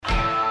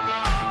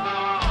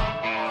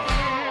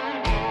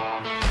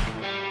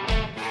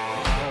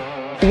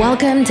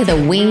Welcome to the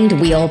Winged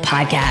Wheel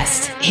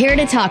Podcast. Here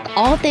to talk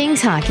all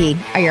things hockey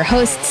are your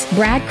hosts,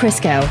 Brad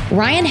Crisco,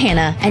 Ryan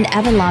Hanna, and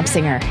Evan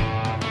Lobsinger.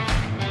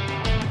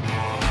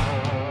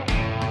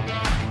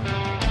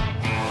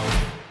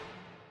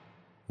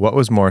 What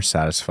was more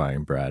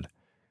satisfying, Brad?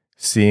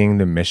 Seeing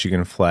the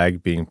Michigan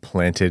flag being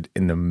planted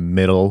in the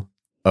middle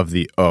of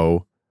the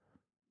O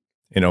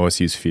in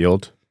OSU's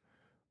field,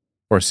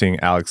 or seeing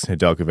Alex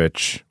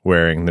Nedeljkovic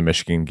wearing the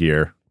Michigan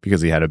gear because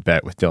he had a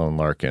bet with Dylan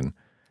Larkin?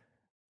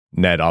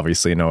 Ned,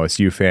 obviously an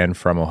OSU fan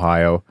from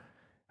Ohio,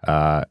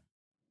 and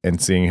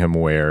seeing him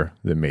wear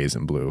the maize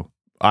and blue.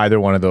 Either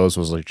one of those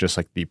was just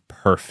like the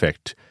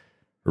perfect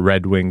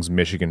Red Wings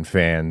Michigan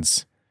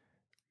fans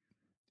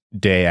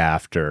day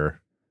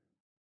after,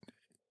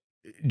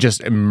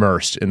 just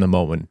immersed in the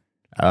moment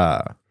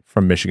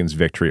from Michigan's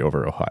victory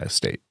over Ohio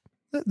State.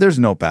 There's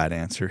no bad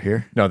answer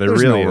here. No,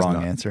 there's really no is wrong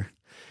not. answer.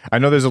 I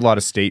know there's a lot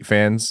of State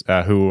fans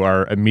who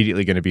are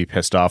immediately going to be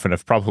pissed off and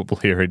have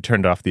probably already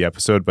turned off the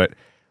episode. But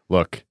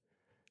look,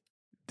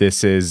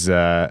 this is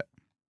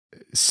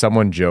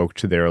someone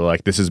joked, they were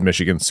like, this is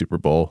Michigan's Super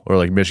Bowl, or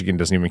like Michigan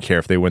doesn't even care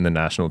if they win the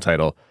national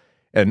title.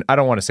 And I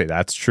don't want to say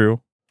that's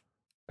true,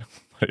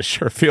 but it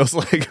sure feels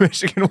like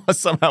Michigan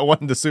somehow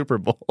won the Super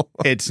Bowl.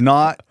 It's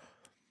not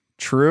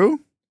true,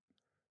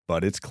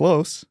 but it's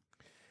close.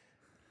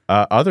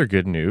 Other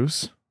good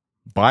news,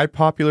 by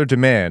popular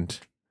demand,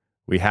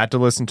 we had to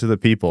listen to the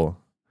people.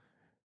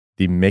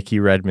 The Mickey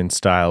Redmond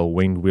style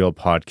Winged Wheel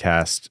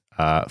podcast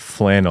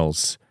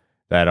flannels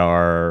that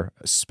are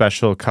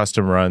special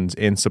custom runs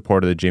in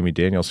support of the Jamie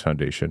Daniels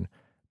Foundation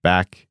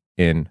back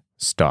in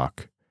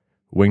stock.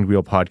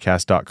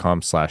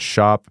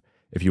 wingedwheelpodcast.com/shop.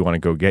 If you want to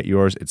go get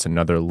yours, it's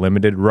another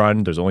limited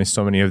run. There's only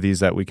so many of these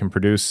that we can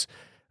produce.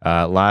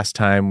 Last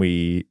time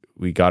we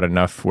got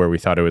enough where we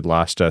thought it would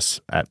last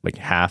us at like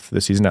half the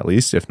season at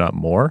least, if not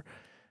more.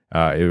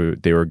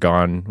 They were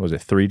gone, was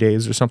it 3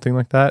 days or something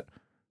like that?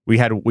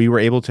 We were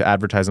able to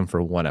advertise them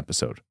for one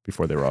episode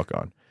before they were all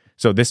gone.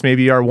 So this may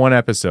be our one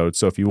episode.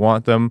 So if you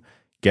want them,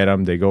 get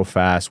them. They go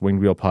fast.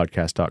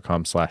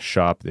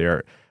 wingedwheelpodcast.com/shop.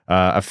 They're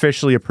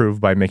officially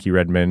approved by Mickey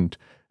Redmond,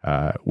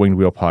 Winged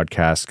Wheel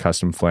Podcast,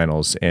 custom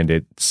flannels, and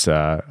it's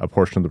a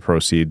portion of the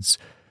proceeds,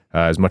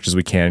 as much as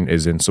we can,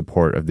 is in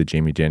support of the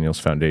Jamie Daniels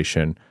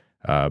Foundation.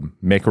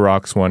 Mick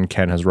rocks one.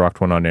 Ken has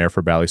rocked one on air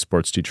for Bally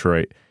Sports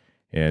Detroit.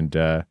 And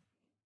yeah,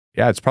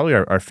 it's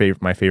probably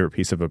my favorite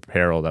piece of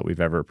apparel that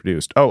we've ever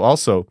produced. Oh,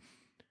 also,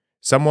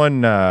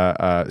 someone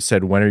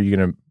said, when are you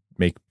going to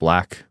make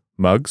black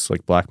mugs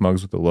with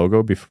the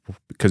logo?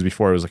 Because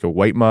before it was like a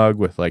white mug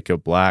with like a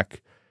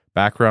black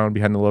background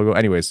behind the logo.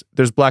 Anyways,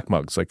 there's black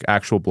mugs, like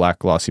actual black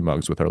glossy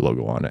mugs with our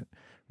logo on it.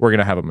 We're going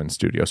to have them in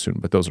studio soon,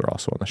 but those are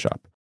also in the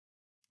shop.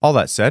 All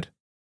that said,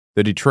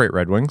 the Detroit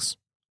Red Wings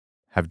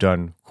have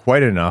done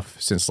quite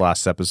enough since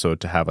last episode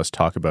to have us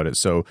talk about it.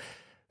 So,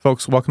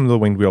 folks, welcome to the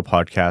Winged Wheel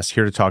Podcast,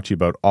 here to talk to you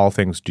about all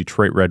things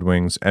Detroit Red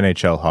Wings,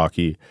 NHL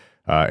hockey,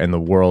 and the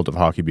world of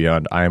hockey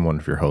beyond. I am one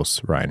of your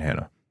hosts, Ryan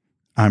Hanna.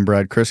 I'm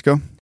Brad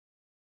Crisco.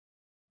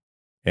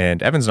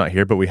 And Evan's not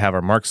here, but we have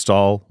our Mark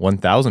Stahl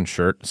 1000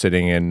 shirt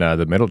sitting in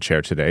the middle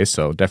chair today,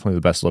 so definitely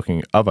the best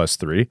looking of us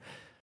three.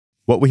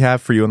 What we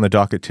have for you on the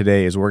docket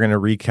today is we're going to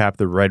recap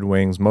the Red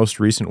Wings' most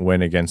recent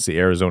win against the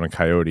Arizona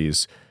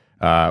Coyotes,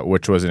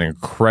 which was an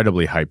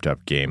incredibly hyped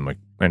up game.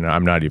 And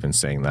I'm not even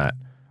saying that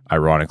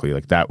ironically.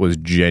 That was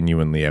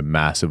genuinely a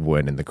massive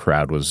win, and the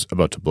crowd was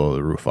about to blow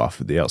the roof off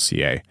of the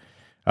LCA.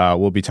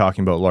 We'll be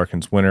talking about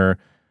Larkin's winner,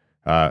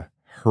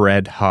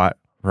 red hot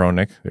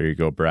Hronek. There you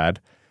go, Brad.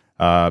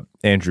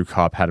 Andrew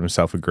Kopp had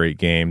himself a great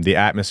game. The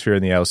atmosphere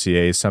in the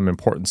LCA, some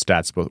important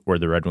stats about where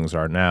the Red Wings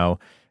are now,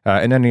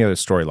 and any other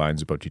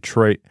storylines about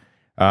Detroit.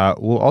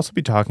 We'll also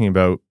be talking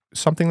about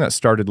something that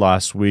started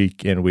last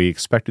week, and we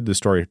expected the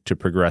story to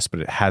progress,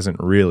 but it hasn't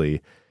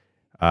really.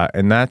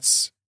 And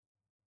that's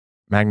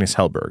Magnus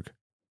Hellberg,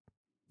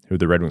 who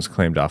the Red Wings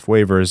claimed off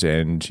waivers,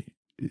 and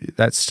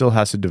that still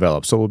has to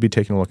develop. So we'll be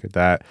taking a look at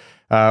that.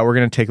 We're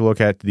going to take a look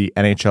at the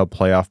NHL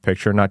playoff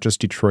picture, not just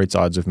Detroit's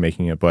odds of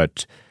making it,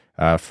 but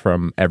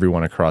from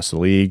everyone across the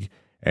league,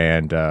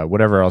 and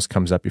whatever else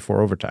comes up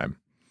before overtime.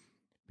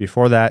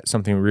 Before that,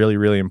 something really,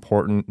 really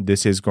important.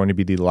 This is going to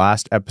be the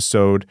last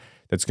episode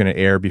that's going to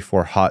air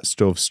before Hot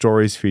Stove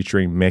Stories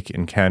featuring Mick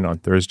and Ken on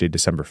Thursday,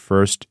 December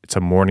 1st. It's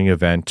a morning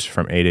event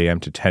from 8 a.m.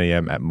 to 10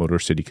 a.m. at Motor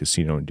City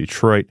Casino in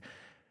Detroit.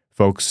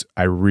 Folks,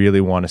 I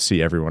really want to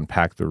see everyone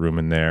pack the room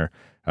in there.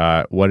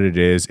 What it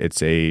is,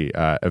 it's a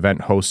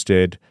event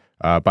hosted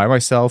by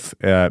myself.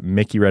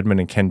 Mickey Redmond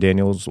and Ken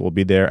Daniels will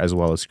be there, as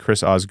well as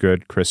Chris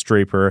Osgood, Chris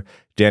Draper,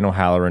 Dan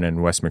O'Halloran,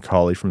 and Wes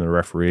McCauley from the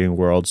refereeing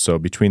world. So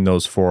between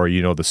those four,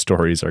 the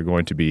stories are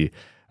going to be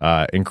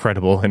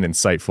incredible and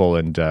insightful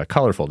and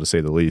colorful, to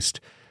say the least.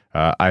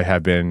 I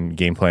have been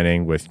game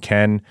planning with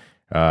Ken.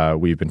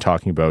 We've been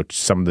talking about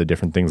some of the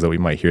different things that we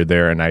might hear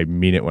there, and I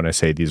mean it when I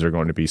say these are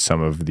going to be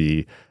some of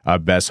the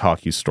best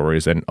hockey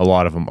stories, and a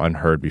lot of them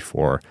unheard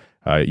before.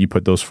 You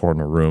put those four in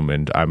a room,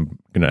 and I'm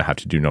going to have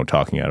to do no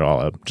talking at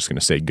all. I'm just going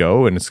to say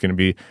go, and it's going to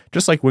be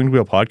just like Winged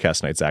Wheel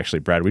Podcast nights, actually,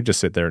 Brad. We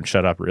just sit there and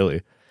shut up,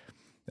 really.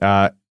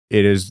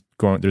 There's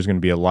going to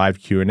be a live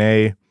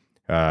Q&A,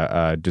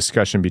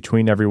 discussion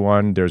between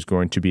everyone. There's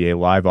going to be a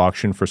live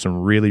auction for some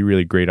really,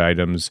 really great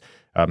items,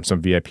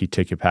 some VIP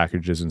ticket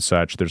packages and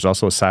such. There's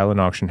also a silent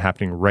auction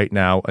happening right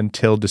now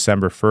until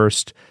December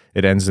 1st.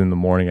 It ends in the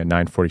morning at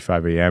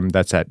 9:45 a.m.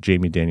 That's at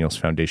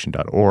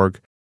jamiedanielsfoundation.org.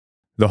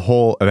 The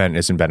whole event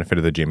is in benefit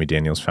of the Jamie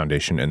Daniels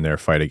Foundation and their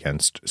fight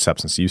against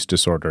substance use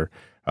disorder.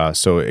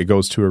 So it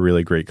goes to a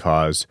really great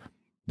cause.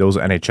 Those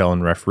NHL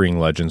and refereeing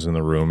legends in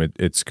the room,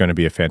 it's going to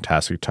be a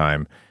fantastic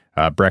time.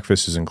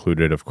 Breakfast is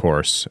included, of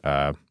course.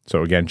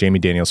 So again,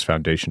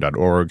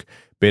 jamiedanielsfoundation.org.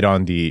 Bid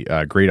on the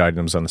great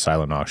items on the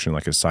silent auction,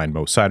 like a signed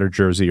Mo Sider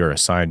jersey or a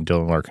signed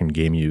Dylan Larkin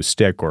game used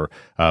stick or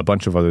a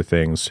bunch of other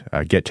things.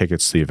 Get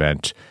tickets to the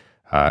event.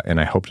 And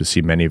I hope to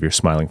see many of your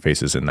smiling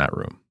faces in that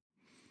room.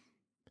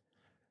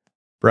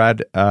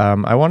 Brad,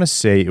 I want to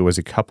say it was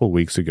a couple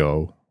weeks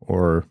ago,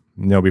 or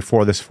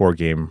before this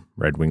 4-game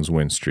Red Wings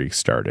win streak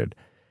started.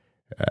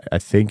 I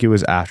think it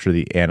was after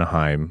the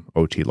Anaheim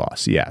OT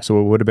loss. Yeah, so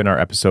it would have been our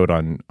episode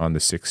on the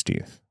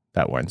 16th,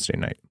 that Wednesday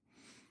night.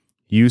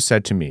 You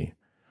said to me,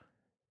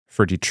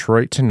 for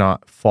Detroit to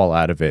not fall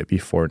out of it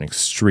before an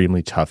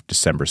extremely tough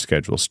December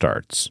schedule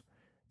starts,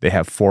 they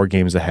have 4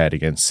 games ahead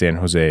against San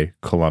Jose,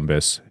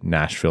 Columbus,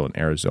 Nashville, and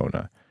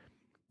Arizona.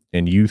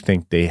 And you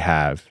think they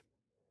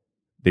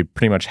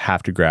pretty much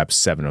have to grab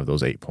 7 of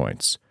those 8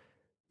 points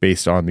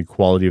based on the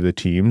quality of the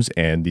teams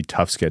and the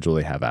tough schedule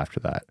they have after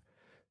that.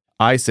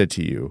 I said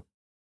to you,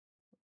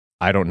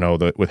 I don't know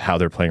that with how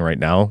they're playing right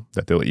now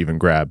that they'll even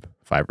grab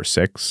 5 or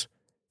 6,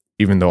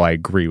 even though I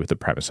agree with the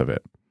premise of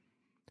it.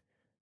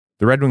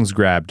 The Red Wings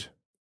grabbed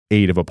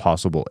 8 of a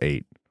possible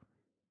 8.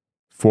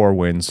 4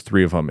 wins,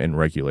 3 of them in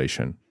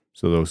regulation.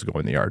 So those go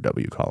in the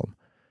RW column.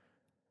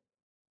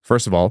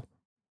 First of all,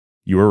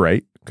 you were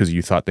right because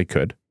you thought they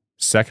could.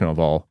 Second of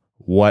all,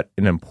 what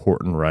an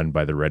important run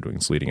by the Red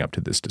Wings leading up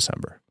to this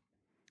December.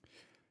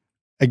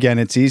 Again,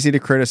 it's easy to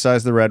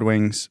criticize the Red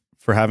Wings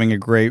for having a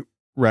great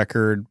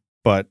record,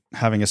 but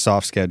having a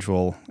soft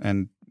schedule.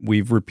 And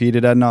we've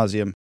repeated ad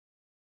nauseum,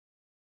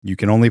 you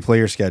can only play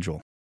your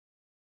schedule.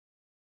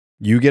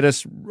 You get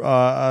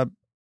a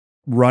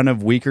run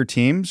of weaker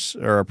teams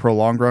or a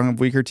prolonged run of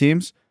weaker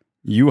teams,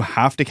 you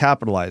have to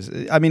capitalize.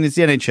 I mean, it's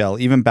the NHL.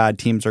 Even bad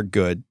teams are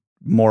good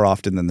more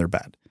often than they're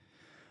bad.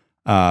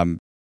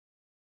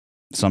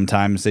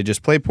 Sometimes they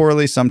just play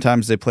poorly.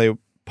 Sometimes they play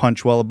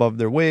punch well above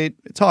their weight.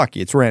 It's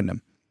hockey. It's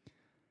random.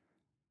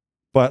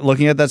 But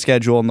looking at that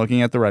schedule and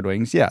looking at the Red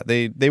Wings, yeah,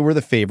 they were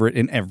the favorite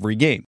in every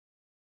game.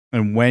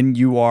 And when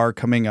you are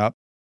coming up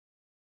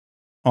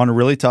on a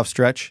really tough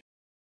stretch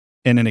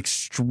in an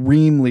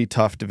extremely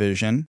tough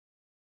division,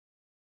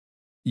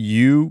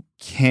 you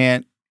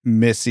can't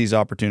miss these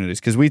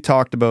opportunities. Because we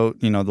talked about,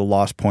 the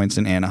lost points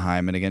in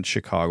Anaheim and against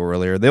Chicago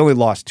earlier. They only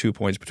lost 2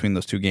 points between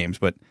those 2 games,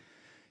 but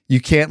you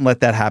can't let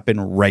that happen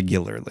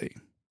regularly.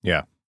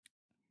 Yeah.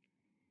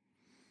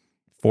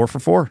 4 for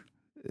 4.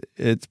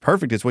 It's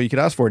perfect. It's what you could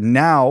ask for.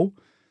 Now,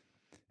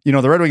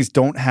 the Red Wings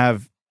don't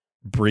have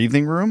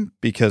breathing room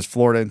because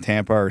Florida and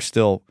Tampa are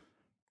still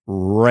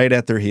right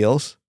at their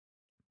heels.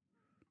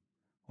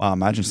 Wow,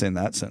 imagine saying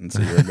that sentence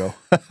a year ago.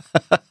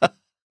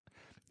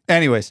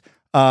 Anyways,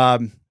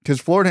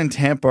 because Florida and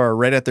Tampa are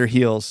right at their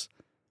heels,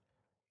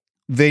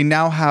 they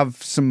now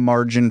have some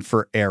margin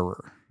for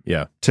error.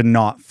 Yeah. To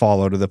not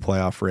fall out of the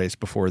playoff race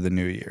before the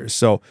New Year's.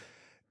 So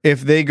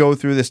if they go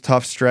through this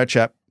tough stretch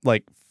at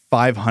like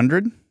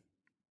 500,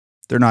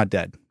 they're not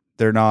dead.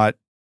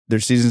 Their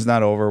season's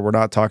not over. We're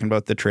not talking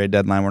about the trade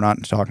deadline. We're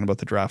not talking about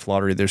the draft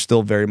lottery. They're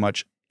still very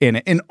much in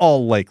it, in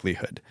all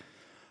likelihood.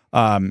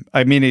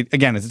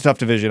 Again, it's a tough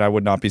division. I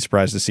would not be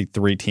surprised to see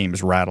 3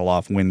 teams rattle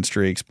off win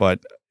streaks,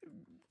 but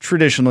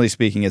traditionally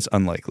speaking, it's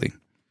unlikely.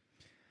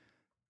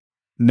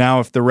 Now,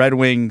 if the Red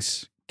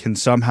Wings can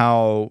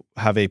somehow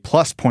have a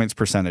plus points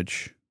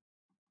percentage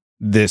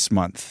this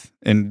month,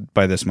 and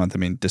by this month, I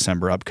mean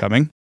December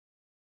upcoming,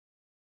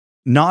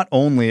 not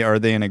only are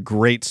they in a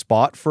great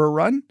spot for a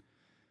run,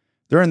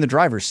 they're in the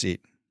driver's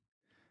seat.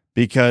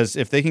 Because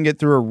if they can get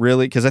through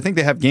because I think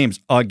they have games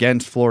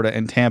against Florida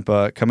and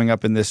Tampa coming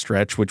up in this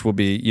stretch, which will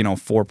be,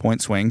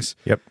 4-point swings.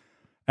 Yep.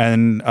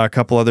 And a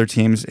couple other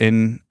teams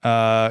in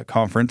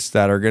conference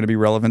that are going to be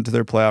relevant to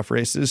their playoff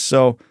races.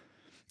 So,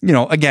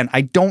 again,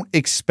 I don't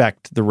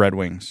expect the Red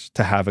Wings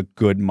to have a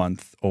good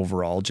month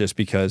overall, just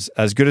because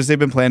as good as they've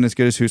been playing, as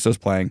good as Husso's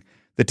playing,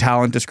 the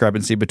talent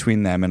discrepancy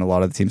between them and a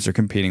lot of the teams they're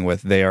competing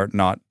with, they are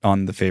not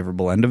on the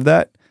favorable end of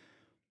that.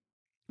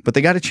 But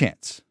they got a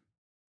chance.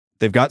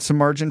 They've got some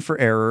margin for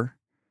error,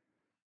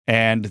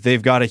 and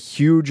they've got a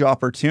huge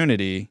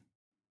opportunity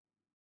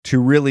to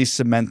really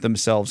cement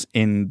themselves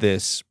in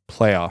this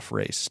playoff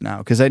race now.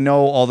 Because I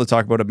know all the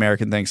talk about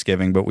American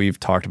Thanksgiving, but we've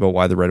talked about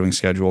why the Red Wings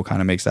schedule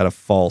kind of makes that a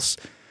false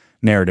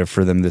narrative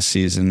for them this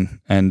season.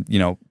 And,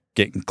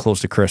 getting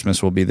close to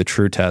Christmas will be the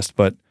true test.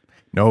 But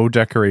no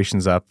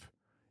decorations up.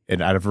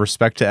 And out of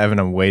respect to Evan,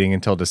 I'm waiting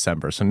until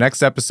December. So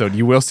next episode,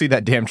 you will see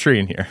that damn tree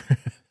in here.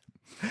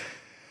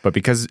 But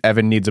because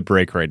Evan needs a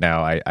break right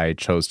now, I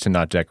chose to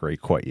not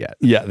decorate quite yet.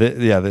 Yeah,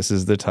 this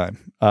is the time.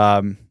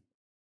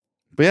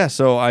 But yeah,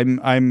 so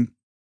I'm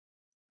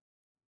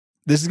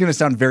this is going to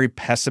sound very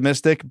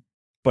pessimistic,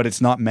 but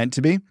it's not meant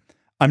to be.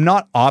 I'm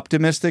not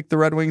optimistic the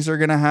Red Wings are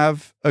going to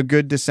have a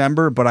good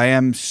December, but I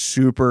am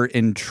super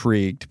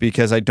intrigued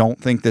because I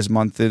don't think this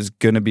month is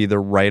going to be the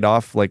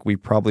write-off like we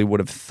probably would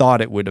have thought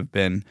it would have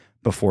been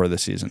before the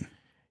season.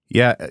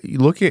 Yeah,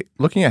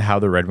 looking at how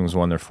the Red Wings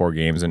won their 4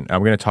 games, and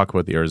I'm going to talk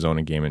about the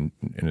Arizona game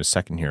in a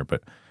second here,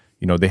 but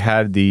they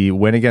had the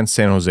win against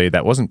San Jose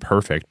that wasn't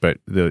perfect, but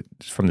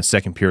from the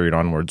second period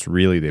onwards,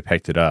 really they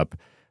picked it up.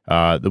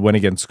 The win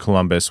against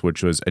Columbus,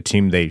 which was a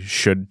team they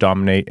should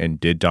dominate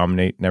and did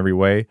dominate in every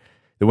way.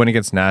 The win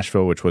against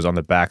Nashville, which was on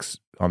the back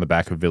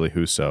of Ville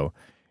Husso,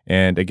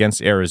 and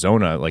against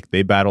Arizona, like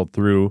they battled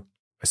through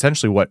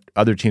essentially what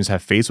other teams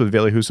have faced with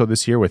Ville Husso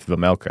this year with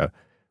Vejmelka,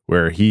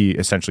 where he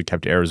essentially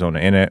kept Arizona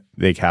in it.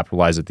 They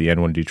capitalized at the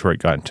end when Detroit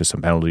got into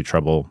some penalty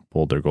trouble,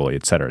 pulled their goalie,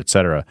 et cetera, et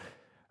cetera.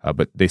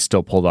 But they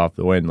still pulled off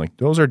the win. Like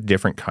those are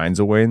different kinds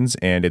of wins,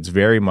 and it's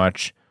very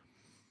much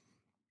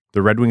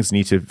the Red Wings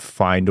need to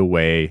find a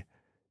way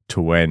to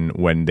win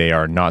when they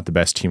are not the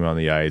best team on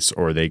the ice,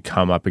 or they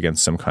come up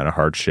against some kind of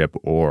hardship,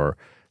 or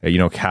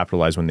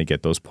capitalize when they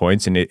get those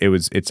points. And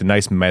it's a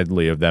nice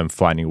medley of them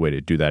finding a way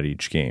to do that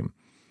each game.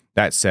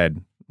 That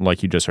said,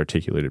 like you just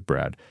articulated,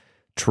 Brad,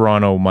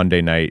 Toronto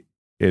Monday night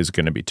is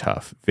going to be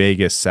tough.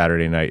 Vegas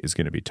Saturday night is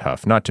going to be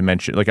tough. Not to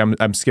mention, like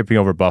I'm skipping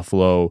over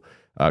Buffalo,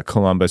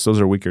 Columbus. Those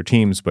are weaker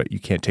teams, but you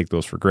can't take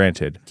those for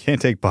granted.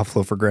 Can't take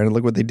Buffalo for granted.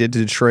 Look what they did to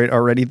Detroit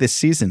already this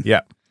season.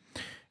 Yeah.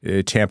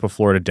 Tampa,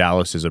 Florida,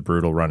 Dallas is a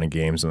brutal run of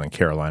games, and then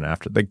Carolina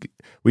after. Like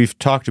we've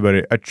talked about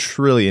it a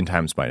trillion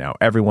times by now.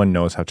 Everyone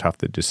knows how tough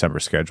the December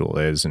schedule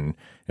is, and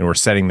we're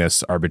setting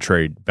this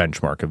arbitrary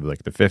benchmark of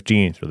like the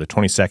 15th or the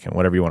 22nd,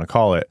 whatever you want to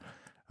call it.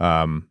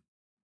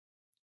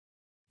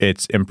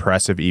 It's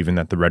impressive even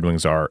that the Red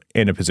Wings are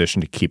in a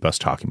position to keep us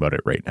talking about it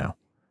right now,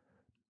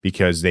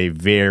 because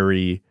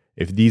if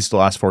these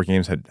last 4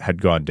 games had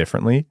gone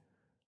differently,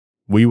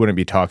 we wouldn't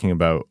be talking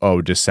about,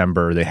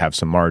 December, they have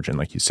some margin,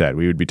 like you said.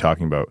 We would be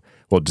talking about,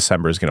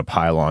 December is going to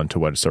pile on to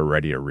what's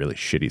already a really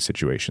shitty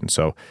situation.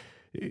 So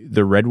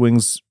the Red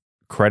Wings,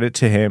 credit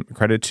to him,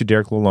 credit to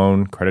Derek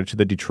Lalonde, credit to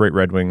the Detroit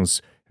Red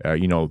Wings,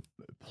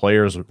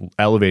 players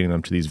elevating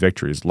them to these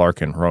victories.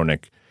 Larkin,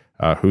 Hronek,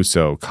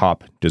 Husso,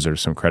 Kopp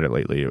deserves some credit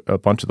lately. A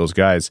bunch of those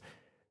guys,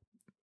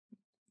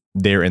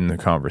 they're in the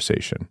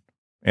conversation.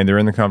 And they're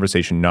in the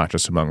conversation not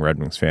just among Red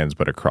Wings fans,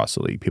 but across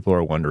the league. People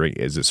are wondering,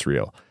 is this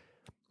real?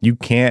 You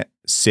can't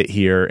sit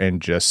here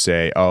and just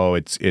say,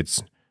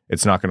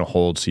 it's not going to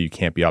hold, so you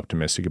can't be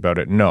optimistic about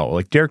it. No,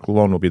 like Derek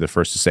Lalonde will be the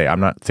first to say, I'm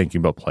not thinking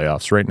about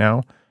playoffs right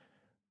now.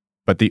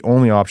 But the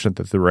only option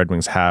that the Red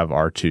Wings have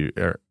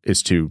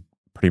is to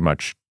pretty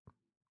much,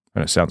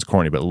 and it sounds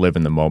corny, but live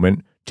in the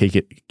moment, take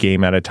it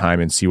game at a time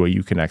and see what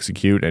you can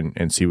execute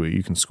and see what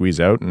you can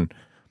squeeze out. And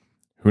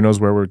who knows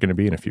where we're going to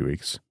be in a few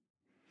weeks.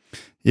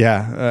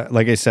 Yeah,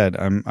 like I said,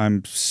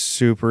 I'm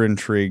super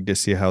intrigued to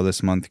see how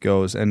this month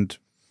goes. And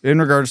in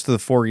regards to the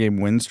 4-game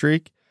win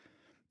streak,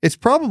 it's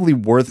probably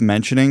worth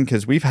mentioning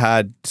because we've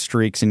had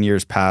streaks in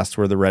years past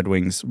where the Red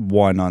Wings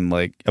won on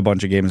like a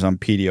bunch of games on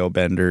PDO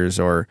benders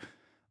or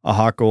a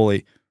hot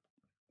goalie.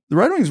 The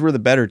Red Wings were the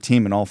better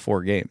team in all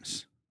 4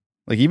 games.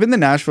 Like even the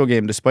Nashville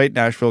game, despite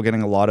Nashville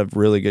getting a lot of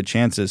really good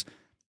chances,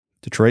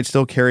 Detroit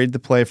still carried the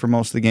play for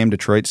most of the game.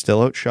 Detroit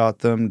still outshot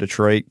them.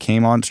 Detroit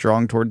came on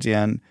strong towards the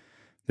end.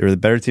 They were the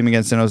better team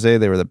against San Jose.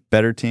 They were the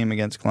better team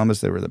against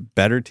Columbus. They were the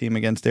better team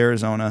against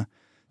Arizona.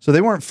 So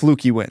they weren't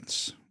fluky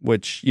wins,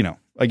 which,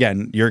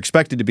 again, you're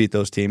expected to beat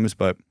those teams,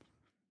 but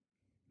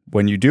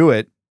when you do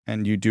it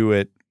and you do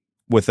it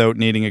without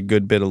needing a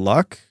good bit of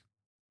luck,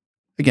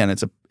 again,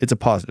 it's a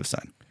positive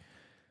sign.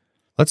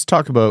 Let's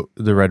talk about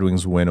the Red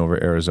Wings win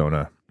over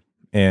Arizona.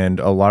 And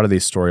a lot of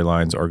these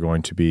storylines are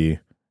going to be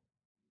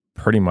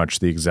pretty much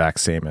the exact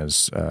same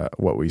as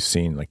what we've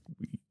seen. Like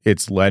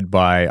it's led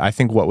by, I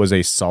think, what was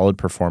a solid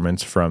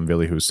performance from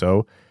Ville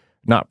Husso.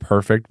 Not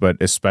perfect, but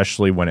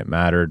especially when it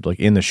mattered, like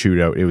in the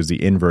shootout, it was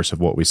the inverse of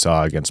what we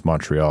saw against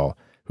Montreal.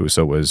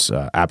 Husso was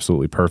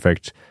absolutely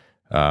perfect.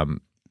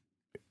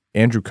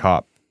 Andrew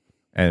Kopp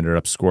ended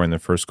up scoring the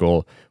first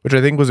goal, which I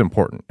think was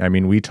important. I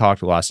mean, we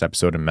talked last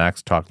episode, and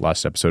Max talked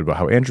last episode about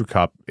how Andrew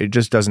Kopp, it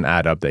just doesn't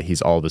add up that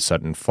he's all of a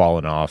sudden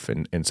fallen off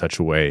in such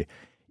a way,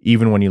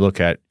 even when you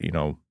look at,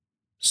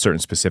 certain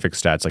specific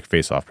stats like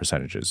face-off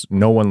percentages.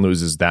 No one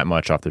loses that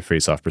much off their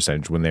face-off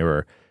percentage when they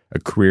were a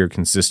career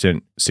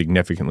consistent,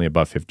 significantly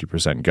above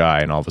 50%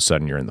 guy, and all of a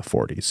sudden you're in the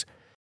 40s.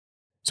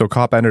 So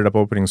Kopp ended up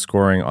opening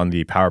scoring on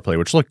the power play,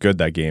 which looked good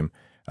that game.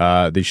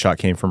 The shot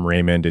came from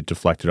Raymond. It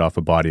deflected off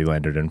a body,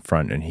 landed in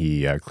front, and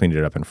he cleaned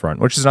it up in front,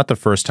 which is not the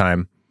first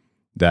time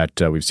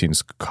that we've seen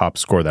Kopp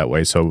score that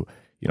way. So,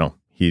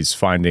 he's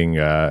finding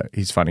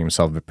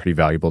himself pretty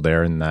valuable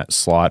there in that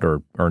slot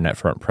or net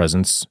front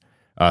presence,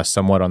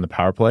 somewhat on the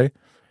power play.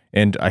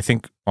 And I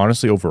think,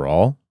 honestly,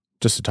 overall,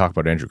 just to talk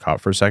about Andrew Kopp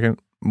for a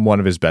second, one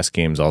of his best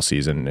games all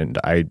season. And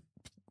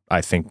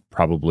I think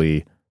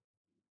probably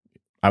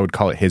I would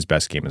call it his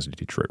best game as a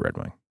Detroit Red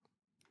Wing.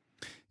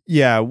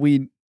 Yeah,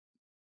 we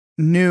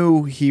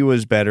knew he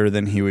was better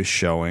than he was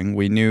showing.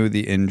 We knew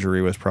the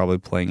injury was probably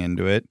playing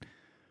into it.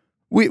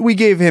 We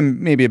gave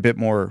him maybe a bit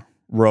more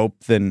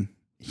rope than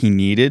he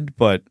needed,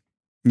 but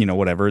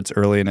whatever. It's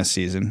early in a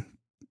season,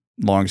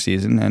 long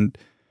season, and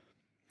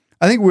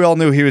I think we all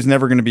knew he was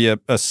never going to be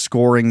a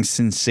scoring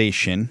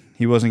sensation.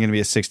 He wasn't going to be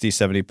a 60,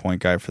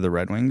 70-point guy for the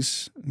Red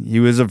Wings. He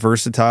was a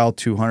versatile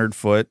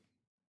 200-foot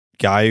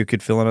guy who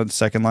could fill in at the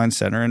second-line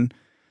center and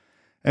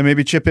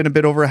maybe chip in a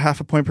bit over a half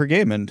a point per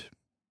game. And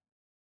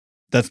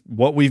that's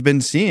what we've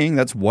been seeing.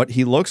 That's what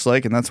he looks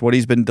like, and that's what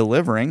he's been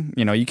delivering.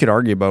 You could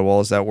argue about, well,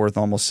 is that worth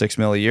almost $6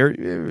 million a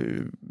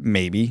year?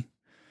 Maybe.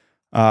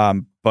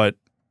 But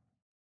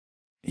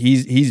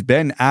he's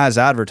been as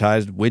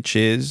advertised, which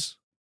is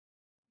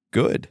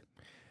good.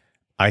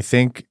 I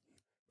think,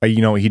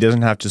 he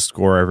doesn't have to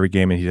score every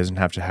game and he doesn't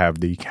have to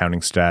have the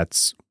counting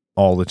stats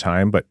all the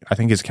time, but I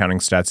think his counting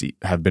stats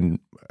have been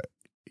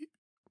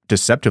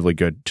deceptively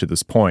good to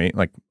this point,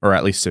 or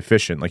at least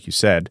sufficient, like you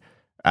said,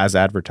 as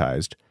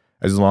advertised.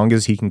 As long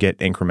as he can get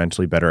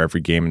incrementally better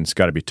every game, and it's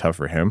got to be tough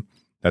for him,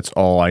 that's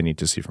all I need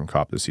to see from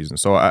Kopp this season.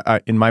 So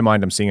I in my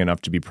mind, I'm seeing enough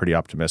to be pretty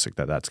optimistic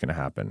that that's going to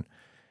happen.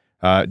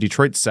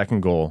 Detroit's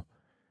second goal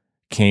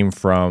came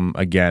from,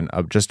 again,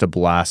 just a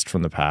blast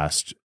from the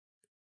past.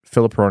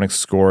 Filip Hronek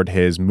scored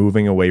his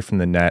moving away from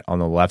the net on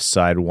the left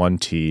side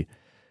 1T,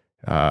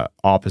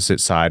 opposite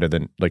side of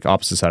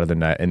the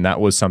net, and that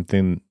was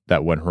something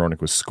that when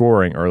Hronek was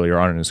scoring earlier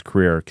on in his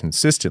career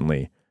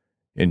consistently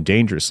and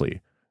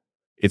dangerously,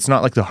 it's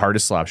not like the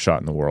hardest slap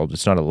shot in the world.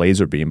 It's not a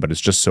laser beam, but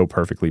it's just so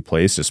perfectly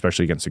placed,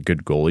 especially against a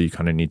good goalie. You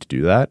kind of need to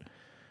do that.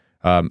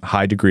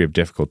 High degree of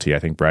difficulty. I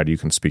think, Brad, you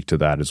can speak to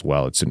that as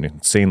well. It's an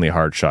insanely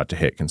hard shot to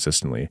hit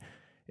consistently.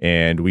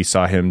 And we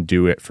saw him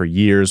do it for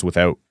years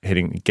without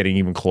getting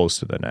even close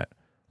to the net,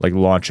 like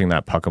launching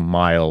that puck a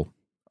mile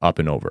up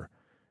and over.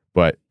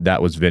 But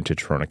that was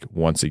vintage Hronek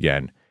once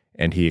again.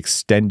 And he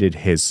extended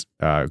his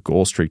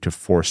goal streak to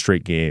 4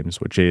 straight games,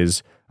 which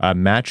is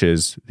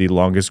matches the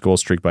longest goal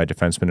streak by a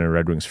defenseman in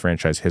Red Wings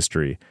franchise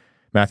history.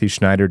 Matthew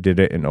Schneider did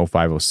it in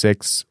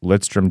 05-06,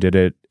 Lidstrom did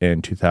it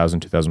in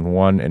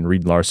 2000-2001, and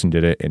Reed Larson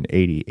did it in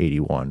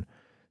 80-81.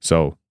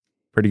 So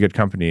pretty good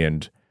company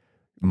and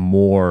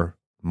more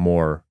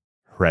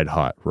red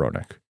hot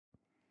Hronek.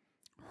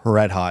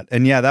 Red hot.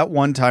 And yeah, that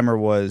one-timer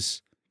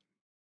was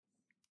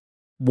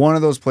one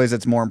of those plays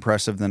that's more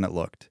impressive than it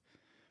looked.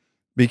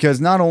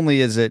 Because not only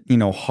is it,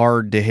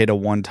 hard to hit a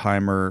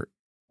one-timer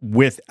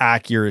with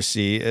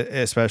accuracy,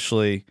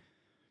 especially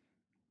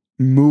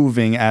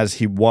moving as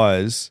he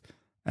was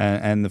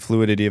and the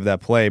fluidity of that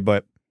play,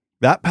 but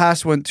that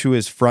pass went to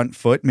his front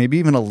foot, maybe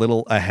even a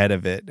little ahead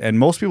of it. And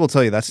most people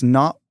tell you that's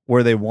not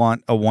where they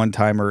want a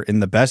one-timer in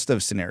the best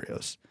of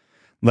scenarios,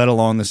 let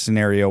alone the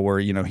scenario where,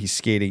 he's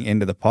skating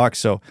into the puck.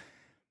 So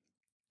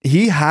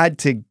he had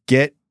to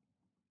get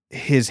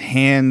his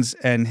hands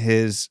and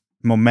his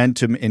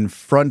momentum in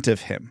front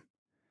of him,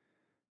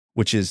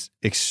 which is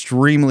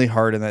extremely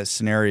hard in that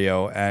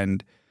scenario.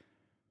 And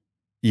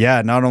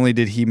yeah, not only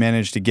did he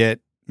manage to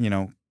get,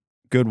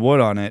 good wood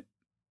on it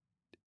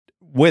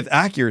with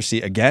accuracy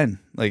again,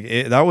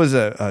 that was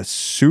a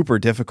super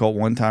difficult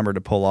one-timer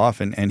to pull off,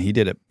 and he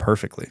did it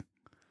perfectly.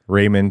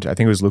 Raymond, I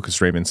think it was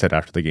Lucas Raymond, said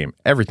after the game,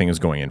 everything is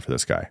going in for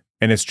this guy.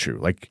 And it's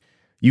true.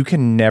 You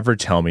can never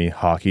tell me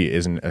hockey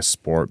isn't a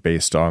sport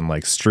based on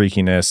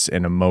streakiness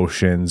and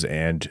emotions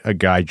and a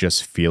guy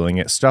just feeling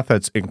it. Stuff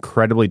that's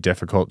incredibly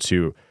difficult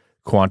to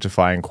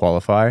quantify and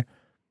qualify.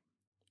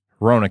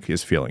 Hronek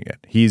is feeling it.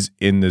 He's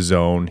in the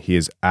zone. He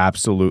is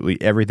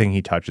absolutely, everything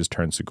he touches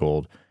turns to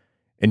gold.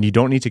 And you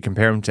don't need to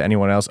compare him to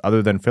anyone else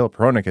other than Filip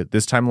Hronek at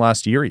this time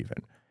last year even.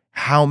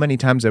 How many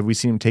times have we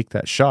seen him take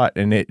that shot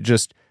and it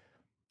just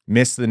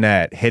missed the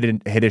net,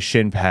 hit a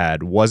shin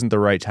pad, wasn't the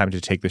right time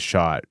to take the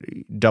shot,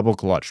 double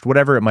clutched,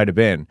 whatever it might have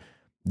been.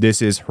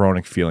 This is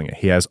Hronek feeling it.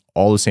 He has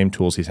all the same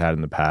tools he's had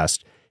in the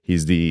past.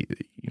 He's the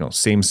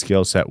same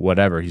skill set,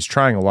 whatever. He's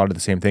trying a lot of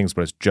the same things,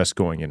 but it's just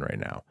going in right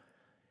now.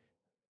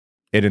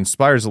 It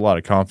inspires a lot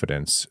of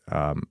confidence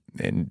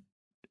in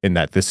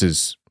that this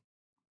is,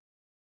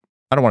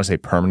 I don't want to say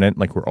permanent,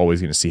 we're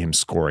always going to see him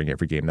scoring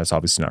every game. That's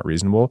obviously not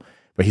reasonable.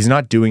 But he's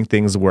not doing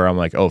things where I'm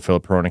like, oh,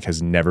 Filip Hronek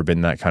has never been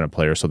that kind of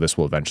player, so this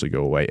will eventually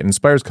go away. It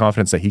inspires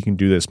confidence that he can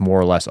do this more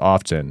or less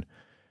often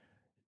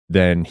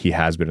than he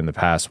has been in the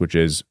past, which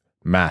is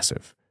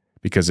massive.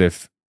 Because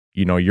if,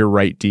 your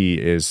right D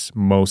is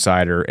Mo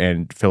Seider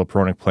and Filip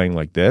Hronek playing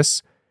like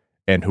this,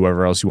 and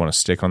whoever else you want to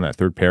stick on that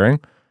third pairing,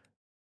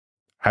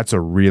 that's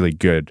a really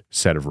good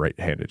set of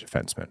right-handed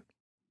defensemen.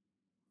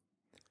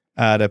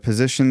 At a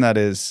position that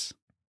is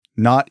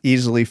not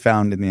easily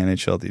found in the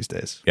NHL these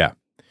days. Yeah.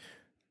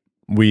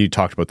 We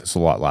talked about this a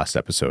lot last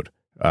episode.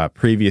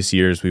 Previous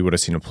years, we would have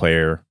seen a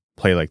player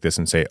play like this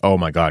and say, oh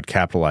my God,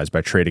 capitalize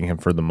by trading him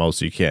for the most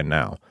you can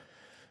now.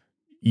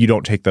 You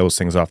don't take those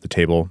things off the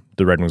table.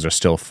 The Red Wings are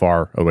still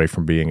far away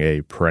from being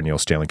a perennial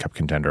Stanley Cup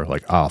contender,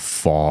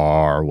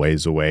 far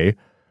ways away.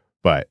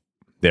 But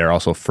they're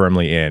also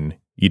firmly in.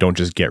 You don't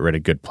just get rid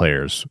of good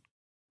players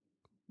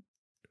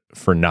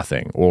for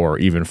nothing or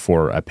even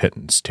for a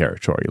pittance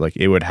territory. Like,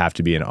 it would have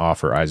to be an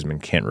offer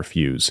Yzerman can't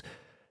refuse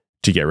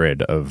to get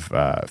rid of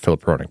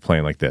Filip Hronek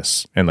playing like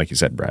this. And like you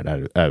said, Brad,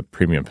 at a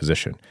premium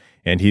position.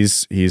 And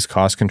he's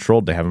cost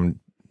controlled. They have him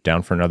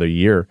down for another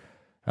year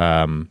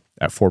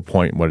at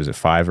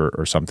 5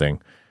 or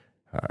something.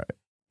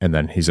 And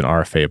then he's an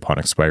RFA upon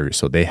expiry.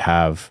 So they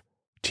have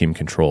team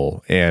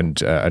control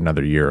and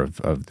another year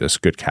of this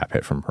good cap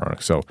hit from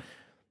Hronek. So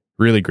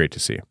really great to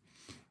see.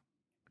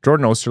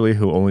 Jordan Osterley,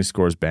 who only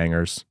scores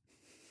bangers,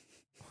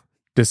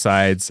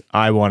 decides,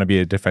 I want to be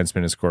a defenseman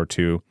and score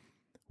too,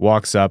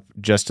 walks up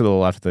just to the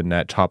left of the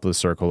net, top of the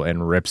circle,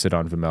 and rips it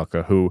on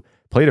Vejmelka, who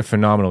played a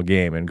phenomenal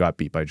game and got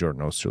beat by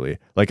Jordan Osterley.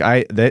 Like,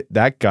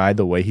 that guy,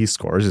 the way he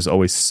scores is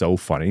always so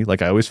funny.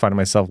 Like, I always find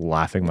myself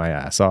laughing my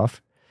ass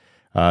off.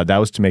 That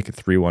was to make it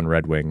 3-1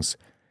 Red Wings.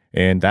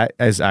 And that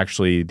is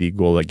actually the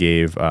goal that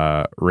gave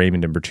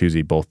Raymond and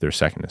Bertuzzi both their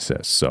second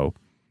assists. So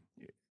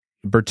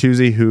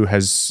Bertuzzi, who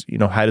has,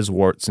 had his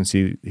warts since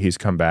he's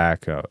come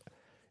back,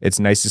 it's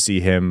nice to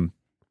see him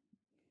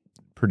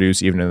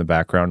produce even in the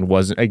background.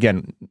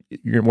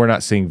 We're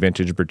not seeing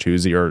vintage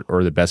Bertuzzi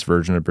or the best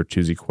version of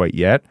Bertuzzi quite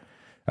yet,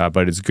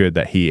 but it's good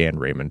that he and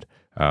Raymond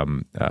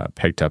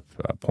picked up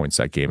points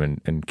that game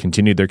and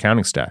continued their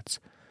counting stats.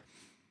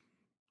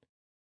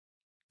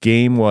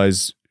 Game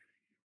was,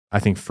 I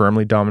think,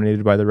 firmly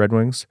dominated by the Red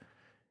Wings.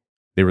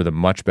 They were the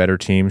much better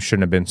team.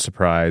 Shouldn't have been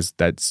surprised.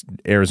 That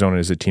Arizona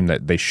is a team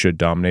that they should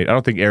dominate. I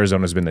don't think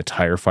Arizona's been the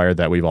tire fire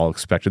that we've all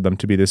expected them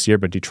to be this year,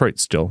 but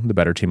Detroit's still the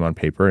better team on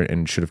paper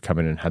and should have come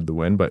in and had the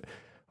win. But,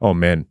 oh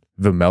man,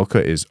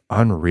 Vejmelka is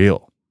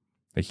unreal.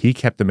 Like, he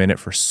kept them in it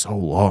for so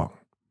long.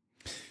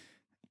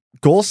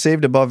 Goals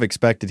saved above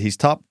expected. He's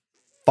top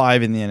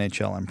 5 in the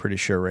NHL, I'm pretty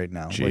sure, right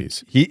now.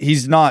 Jeez. Like,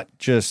 he's not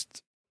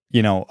just,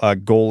 a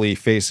goalie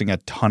facing a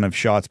ton of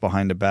shots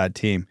behind a bad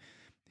team.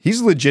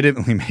 He's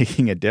legitimately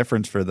making a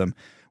difference for them,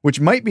 which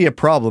might be a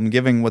problem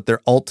given what their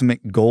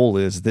ultimate goal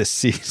is this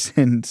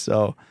season.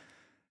 So,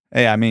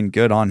 hey, I mean,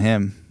 good on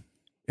him.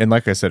 And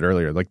like I said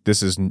earlier, like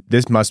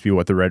this must be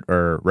what the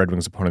Red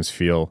Wings opponents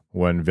feel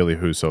when Ville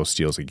Husso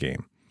steals a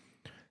game.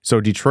 So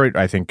Detroit,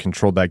 I think,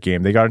 controlled that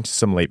game. They got into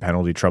some late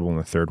penalty trouble in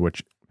the third,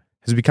 which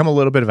has become a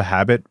little bit of a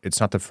habit. It's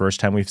not the first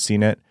time we've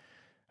seen it.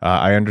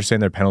 I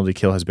understand their penalty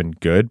kill has been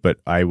good, but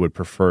I would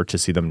prefer to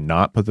see them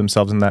not put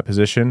themselves in that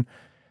position.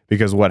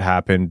 Because what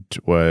happened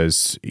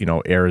was,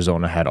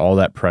 Arizona had all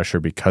that pressure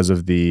because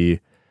of the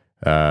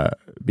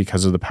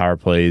power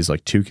plays,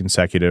 like 2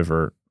 consecutive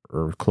or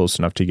close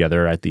enough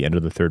together at the end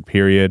of the third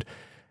period,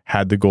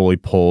 had the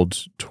goalie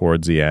pulled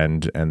towards the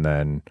end, and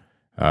then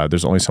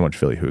there's only so much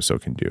Ville Husso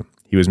can do.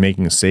 He was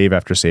making save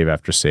after save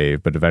after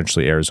save, but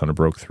eventually Arizona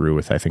broke through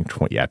with, I think,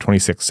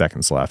 26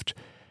 seconds left,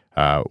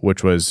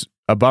 which was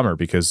a bummer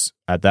because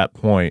at that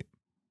point,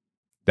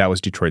 that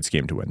was Detroit's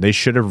game to win. They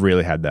should have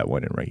really had that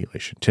win in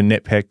regulation. To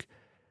nitpick,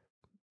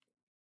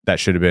 that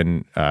should have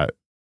been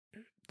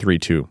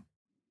 3-2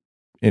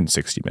 in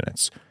 60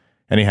 minutes.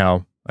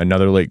 Anyhow,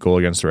 another late goal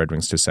against the Red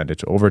Wings to send it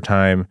to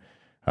overtime.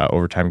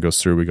 Overtime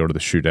goes through. We go to the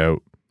shootout.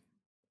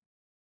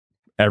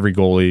 Every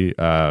goalie,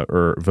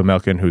 or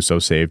Vejmelka and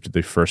Husso saved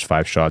the first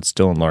 5 shots.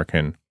 Dylan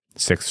Larkin,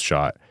 6th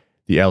shot.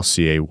 The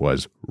LCA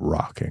was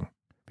rocking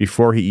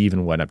before he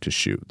even went up to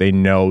shoot. They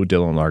know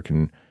Dylan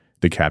Larkin,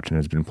 the captain,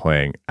 has been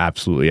playing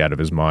absolutely out of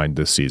his mind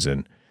this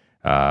season.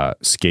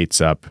 Skates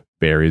up,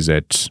 buries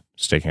it,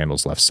 stick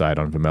handles left side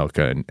on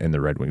Vejmelka, and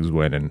the Red Wings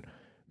win. And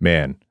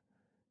man,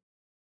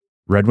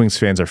 Red Wings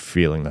fans are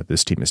feeling that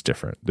this team is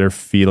different. They're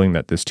feeling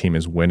that this team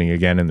is winning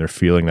again, and they're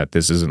feeling that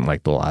this isn't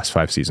like the last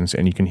 5 seasons.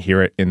 And you can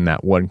hear it in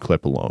that one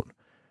clip alone.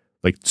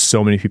 Like,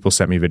 so many people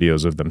sent me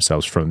videos of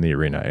themselves from the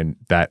arena, and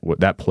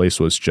that place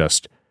was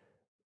just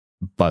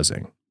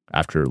buzzing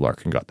after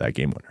Larkin got that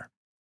game winner.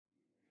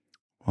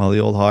 Well, the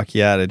old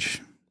hockey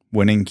adage,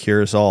 winning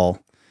cures all.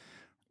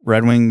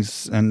 Red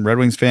Wings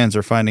fans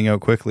are finding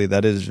out quickly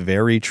that is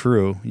very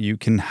true. You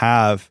can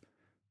have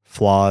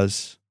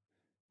flaws.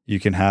 You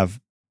can have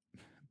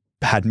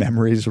bad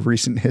memories of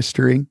recent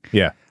history.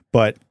 Yeah.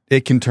 But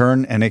it can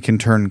turn, and it can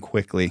turn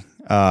quickly,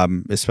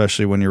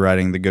 especially when you're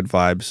riding the good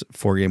vibes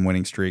 4-game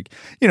winning streak.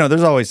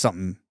 There's always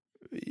something,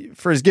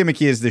 for as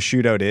gimmicky as the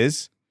shootout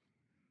is,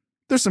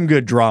 there's some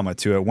good drama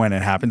to it when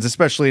it happens,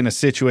 especially in a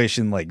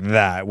situation like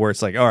that where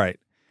it's like, all right,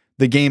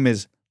 the game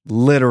is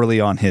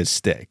literally on his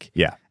stick.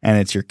 Yeah. And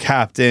it's your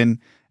captain,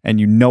 and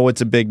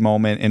it's a big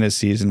moment in a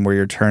season where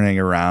you're turning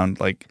around.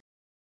 Like,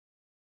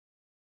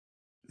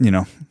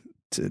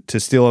 to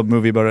steal a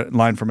movie about a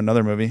line from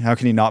another movie, how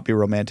can you not be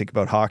romantic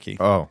about hockey?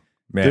 Oh,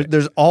 man.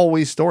 There's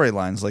always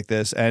storylines like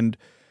this, and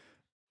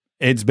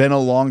it's been a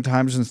long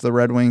time since the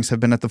Red Wings have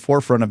been at the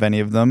forefront of any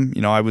of them.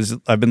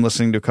 I've been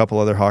listening to a couple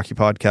other hockey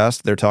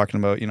podcasts. They're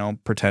talking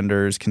about,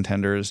 pretenders,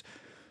 contenders.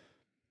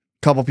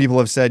 A couple people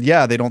have said,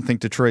 yeah, they don't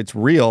think Detroit's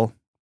real,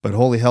 but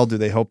holy hell, do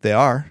they hope they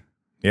are?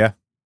 Yeah.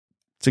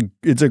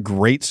 It's a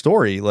great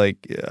story.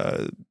 Like,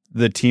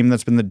 the team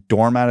that's been the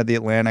doormat of the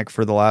Atlantic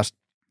for the last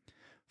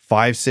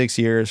 5-6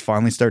 years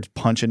finally starts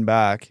punching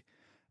back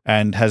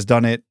and has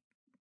done it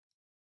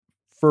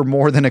for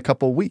more than a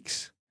couple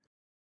weeks.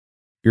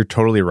 you're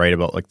totally right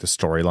about like the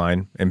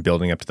storyline and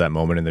building up to that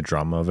moment and the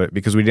drama of it,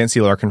 because we didn't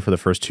see Larkin for the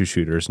first two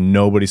shooters.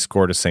 Nobody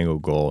scored a single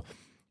goal.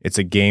 It's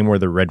a game where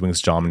the Red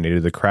Wings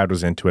dominated. The crowd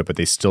was into it, but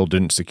they still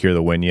didn't secure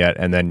the win yet.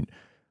 And then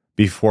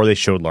before they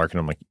showed Larkin,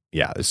 I'm like,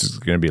 yeah, this is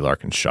going to be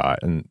Larkin's shot.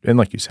 And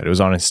like you said, it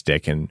was on his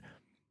stick. And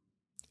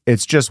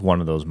it's just one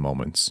of those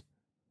moments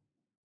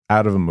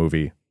out of a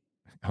movie.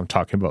 I'm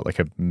talking about like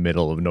a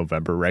middle of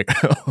November, right?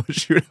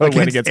 Shootout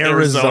win against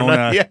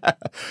Arizona. Yeah.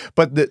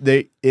 But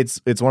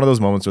it's one of those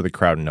moments where the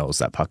crowd knows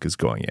that puck is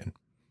going in.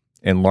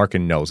 And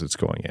Larkin knows it's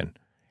going in.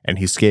 And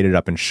he skated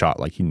up and shot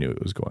like he knew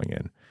it was going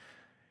in.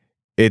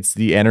 It's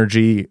the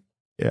energy.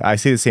 I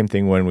say the same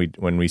thing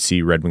when we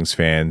see Red Wings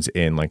fans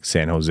in like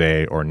San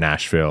Jose or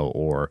Nashville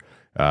or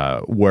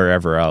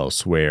wherever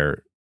else,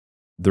 where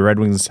the Red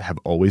Wings have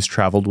always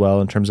traveled well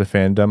in terms of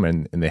fandom,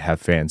 and they have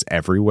fans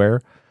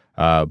everywhere.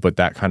 But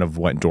that kind of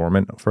went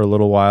dormant for a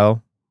little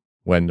while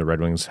when the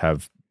Red Wings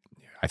have,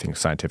 I think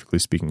scientifically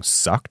speaking,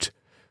 sucked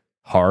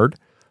hard.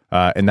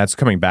 And that's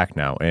coming back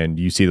now. And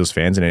you see those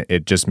fans, and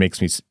it just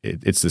makes me,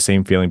 it's the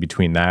same feeling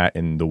between that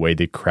and the way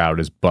the crowd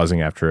is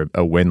buzzing after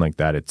a win like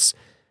that. It's,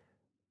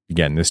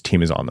 again, this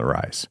team is on the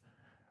rise.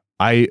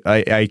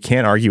 I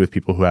can't argue with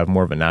people who have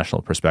more of a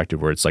national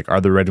perspective where it's like, are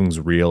the Red Wings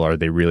real? Are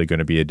they really going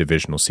to be a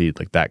divisional seed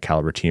like that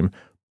caliber team?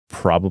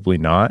 Probably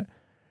not,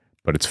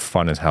 but it's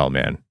fun as hell,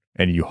 man.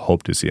 And you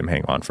hope to see them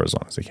hang on for as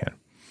long as they can.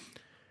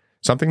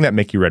 Something that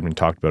Mickey Redmond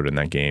talked about in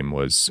that game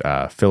was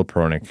Philip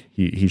Hronek.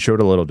 He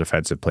showed a little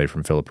defensive play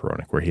from Philip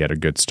Hronek where he had a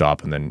good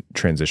stop and then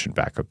transitioned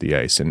back up the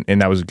ice. And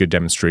that was a good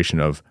demonstration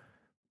of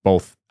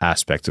both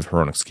aspects of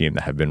Hronek's game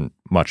that have been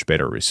much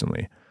better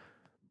recently.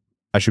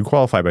 I should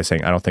qualify by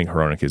saying I don't think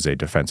Hronek is a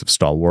defensive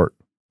stalwart.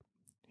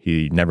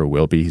 He never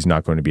will be. He's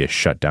not going to be a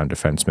shutdown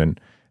defenseman,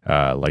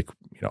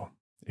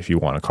 if you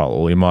want to call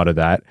Olli Maatta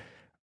that.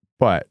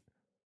 But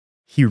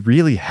he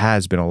really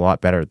has been a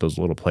lot better at those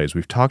little plays.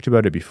 We've talked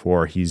about it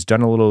before. He's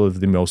done a little of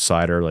the Mo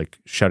Sider, like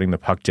shutting the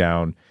puck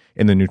down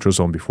in the neutral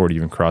zone before it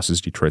even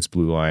crosses Detroit's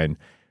blue line,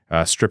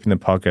 stripping the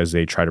puck as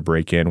they try to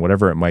break in,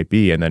 whatever it might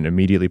be, and then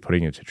immediately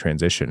putting it to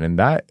transition. And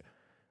that,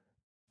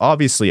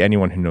 obviously,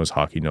 anyone who knows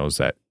hockey knows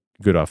that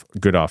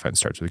good offense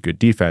starts with good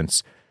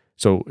defense.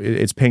 So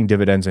it's paying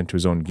dividends into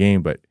his own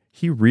game, but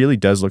he really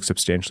does look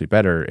substantially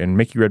better. And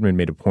Mickey Redmond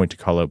made a point to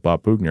call out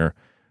Bob Bugner,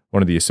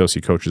 one of the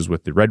associate coaches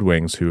with the Red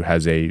Wings, who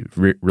has he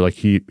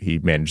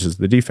manages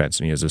the defense,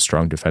 and he has a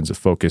strong defensive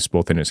focus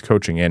both in his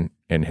coaching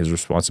and his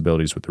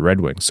responsibilities with the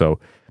Red Wings. So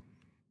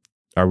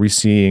are we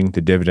seeing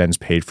the dividends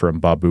paid from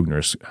Bob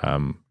Bugner's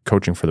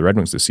coaching for the Red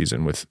Wings this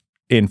season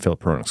in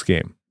Philip Hronek's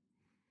game?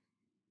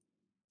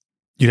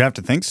 You'd have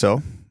to think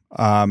so.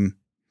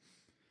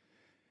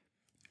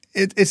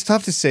 It's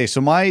tough to say.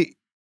 So my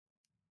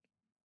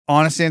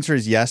honest answer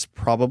is yes,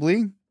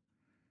 probably.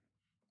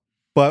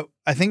 But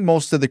I think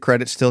most of the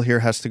credit still here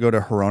has to go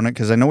to Hronek,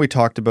 because I know we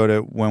talked about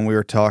it when we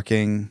were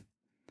talking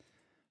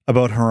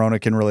about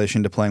Hronek in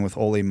relation to playing with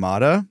Olli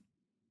Maatta.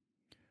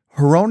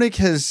 Hronek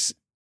has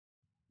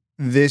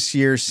this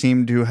year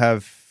seemed to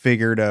have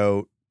figured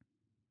out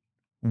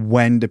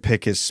when to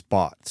pick his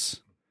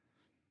spots.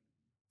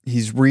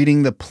 He's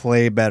reading the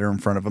play better in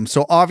front of him.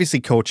 So obviously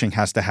coaching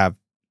has to have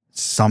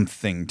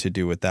something to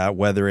do with that,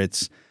 whether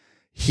it's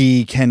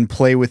he can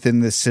play within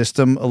the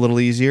system a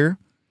little easier,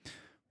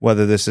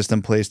 whether the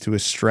system plays to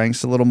his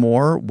strengths a little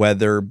more,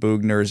 whether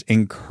Bugner's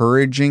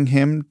encouraging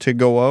him to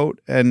go out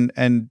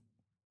and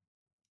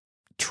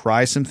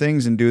try some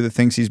things and do the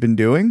things he's been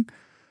doing,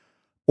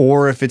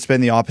 or if it's been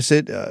the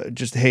opposite,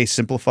 just, hey,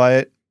 simplify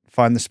it,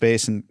 find the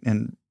space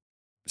and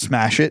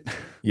smash it.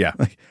 Yeah.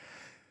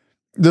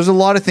 There's a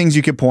lot of things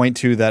you could point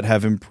to that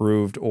have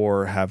improved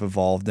or have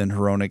evolved in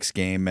Hronek's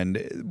game,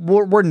 and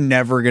we're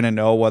never going to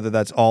know whether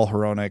that's all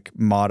Hronek,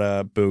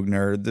 Maatta,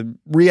 Bugner. The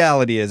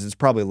reality is it's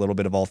probably a little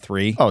bit of all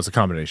three. Oh, it's a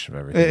combination of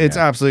everything. It's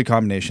absolutely a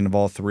combination of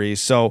all three.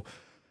 So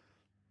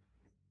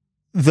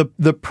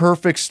the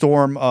perfect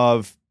storm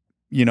of,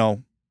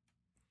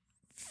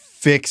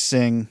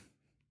 fixing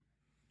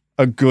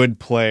a good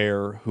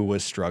player who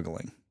was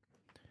struggling.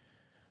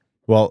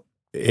 Well,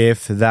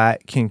 if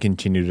that can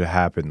continue to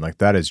happen,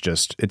 that is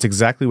it's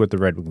exactly what the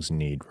Red Wings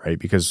need, right?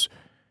 Because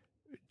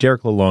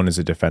Derek Lalonde is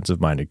a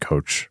defensive-minded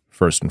coach,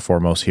 first and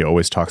foremost. He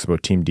always talks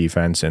about team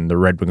defense, and the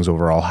Red Wings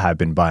overall have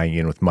been buying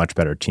in with much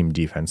better team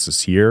defense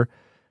this year.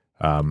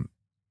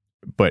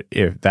 But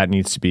if that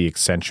needs to be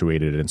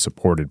accentuated and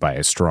supported by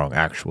a strong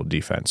actual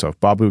defense. So if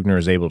Bob Bugner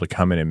is able to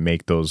come in and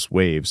make those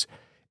waves,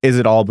 is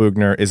it all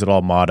Bugner? Is it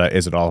all Maatta?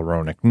 Is it all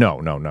Hronek?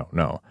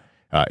 No.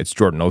 It's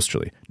Jordan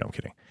Oesterle. No, I'm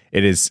kidding.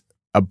 It is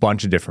a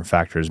bunch of different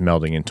factors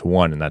melding into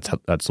one, and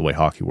that's the way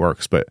hockey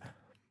works. But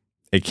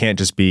it can't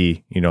just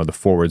be, the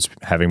forwards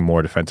having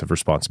more defensive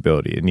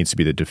responsibility. It needs to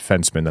be the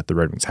defensemen that the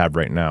Red Wings have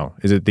right now.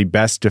 Is it the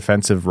best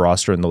defensive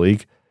roster in the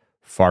league?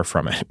 Far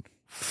from it.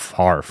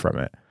 Far from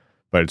it.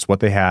 But it's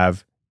what they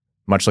have.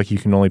 Much like you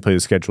can only play the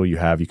schedule you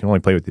have, you can only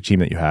play with the team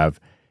that you have.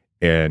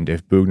 And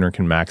if Bugner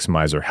can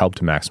maximize or help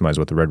to maximize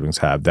what the Red Wings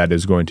have, that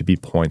is going to be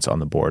points on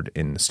the board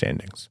in the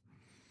standings.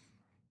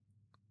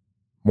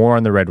 More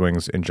on the Red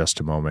Wings in just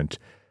a moment.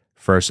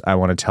 First, I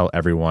want to tell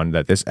everyone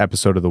that this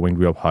episode of the Winged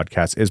Wheel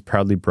podcast is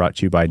proudly brought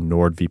to you by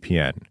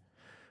NordVPN.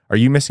 Are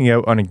you missing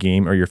out on a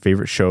game or your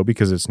favorite show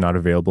because it's not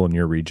available in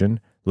your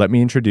region? Let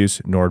me introduce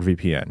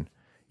NordVPN.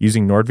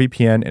 Using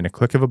NordVPN and a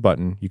click of a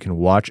button, you can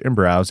watch and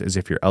browse as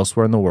if you're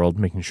elsewhere in the world,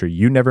 making sure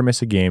you never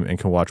miss a game and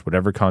can watch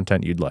whatever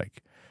content you'd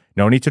like.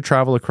 No need to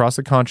travel across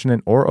the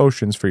continent or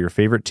oceans for your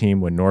favorite team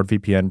when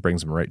NordVPN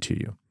brings them right to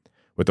you.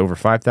 With over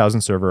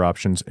 5,000 server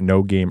options,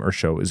 no game or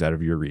show is out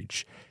of your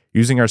reach.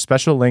 Using our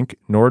special link,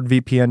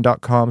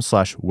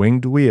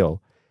 nordvpn.com/wingedwheel,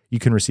 you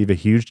can receive a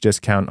huge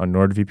discount on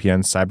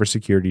NordVPN's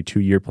cybersecurity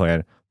 2-year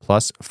plan,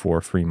 plus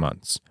 4 free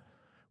months.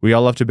 We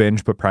all love to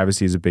binge, but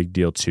privacy is a big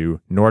deal too.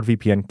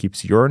 NordVPN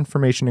keeps your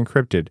information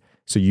encrypted,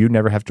 so you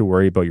never have to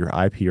worry about your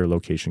IP or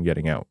location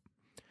getting out.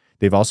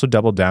 They've also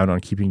doubled down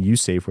on keeping you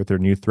safe with their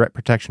new threat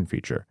protection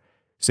feature.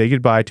 Say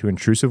goodbye to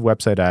intrusive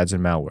website ads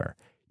and malware.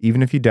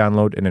 Even if you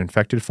download an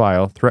infected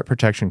file, threat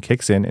protection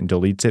kicks in and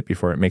deletes it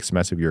before it makes a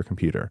mess of your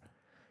computer.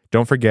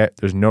 Don't forget,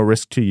 there's no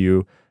risk to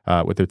you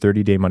with their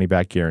 30-day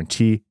money-back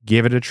guarantee.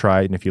 Give it a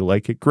try, and if you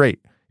like it, great.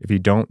 If you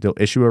don't, they'll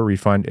issue a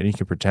refund, and you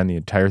can pretend the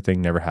entire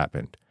thing never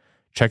happened.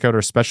 Check out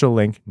our special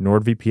link,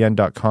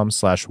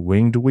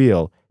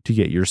 nordvpn.com/wingedwheel, to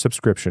get your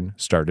subscription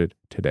started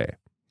today.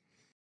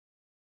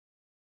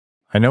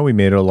 I know we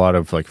made a lot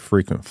of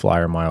frequent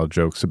flyer mile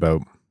jokes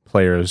about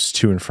players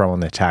to and from on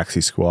the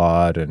taxi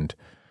squad and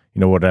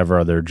whatever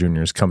other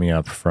juniors coming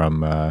up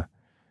from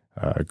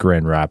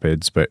Grand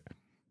Rapids, but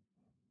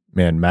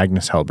man,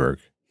 Magnus Hellberg.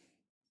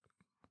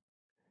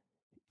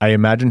 I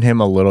imagine him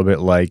a little bit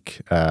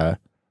like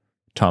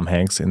Tom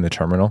Hanks in The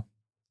Terminal.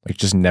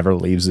 Just never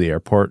leaves the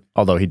airport,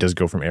 although he does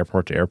go from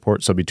airport to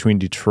airport. So between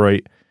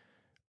Detroit,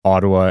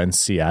 Ottawa, and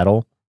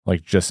Seattle,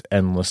 just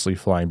endlessly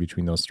flying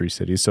between those 3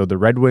 cities. So the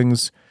Red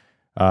Wings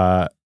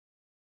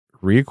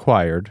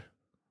reacquired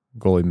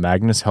goalie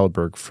Magnus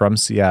Hellberg from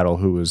Seattle,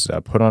 who was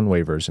put on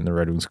waivers, and the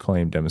Red Wings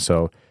claimed him.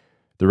 So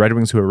the Red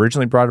Wings, who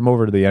originally brought him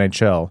over to the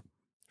NHL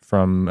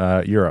from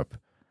Europe,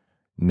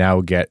 now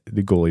get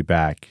the goalie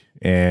back.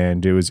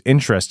 And it was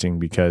interesting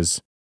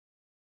because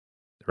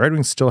the Red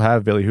Wings still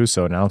have Billy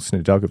Husso and Alex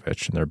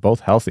Nedeljkovic, and they're both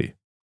healthy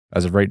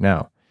as of right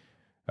now,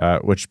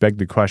 which begged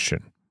the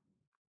question,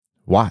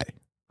 why?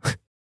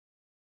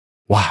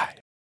 Why?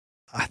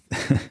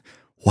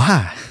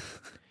 Why?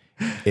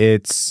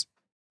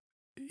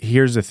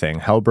 Here's the thing.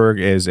 Hellberg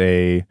is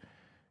a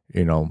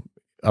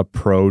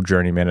pro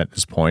journeyman at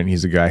this point.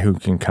 He's a guy who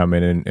can come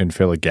in and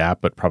fill a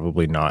gap, but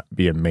probably not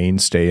be a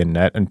mainstay in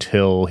net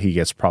until he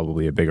gets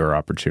probably a bigger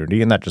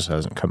opportunity, and that just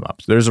hasn't come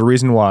up. So there's a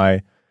reason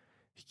why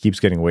he keeps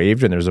getting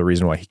waived, and there's a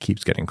reason why he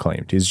keeps getting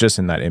claimed. He's just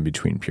in that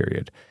in-between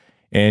period.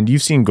 And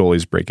you've seen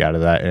goalies break out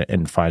of that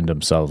and find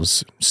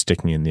themselves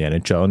sticking in the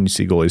NHL, and you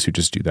see goalies who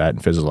just do that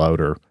and fizzle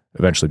out or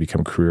eventually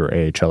become career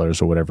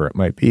AHLers or whatever it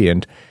might be.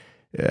 And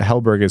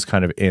Hellberg is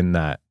kind of in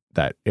that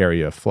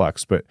area of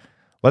flux. But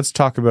let's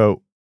talk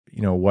about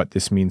what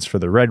this means for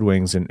the Red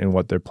Wings and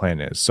what their plan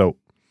is. So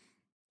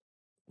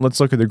let's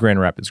look at the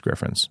Grand Rapids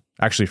Griffins.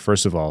 Actually,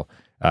 first of all,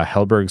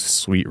 Hellberg's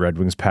sweet Red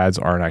Wings pads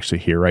aren't actually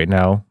here right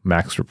now,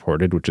 Max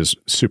reported, which is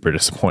super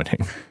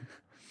disappointing.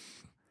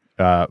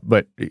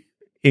 But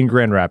in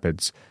Grand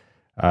Rapids,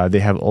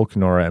 they have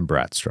Olkinora and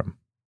Brattstrom.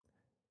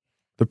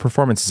 The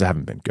performances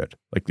haven't been good.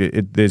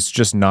 It's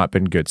just not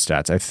been good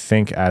stats. I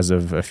think as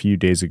of a few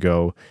days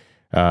ago,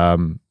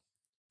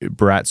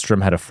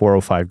 Brattstrom had a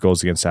 405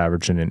 goals against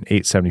average and an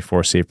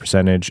 874 save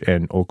percentage,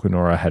 and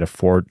Olkinora had a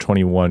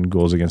 421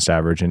 goals against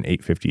average and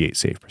 858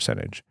 save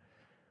percentage.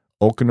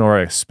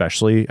 Olkinora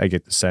especially, I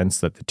get the sense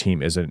that the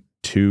team isn't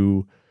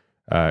too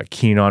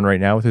keen on right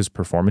now with his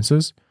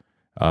performances.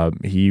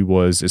 He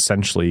was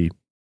essentially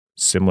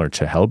similar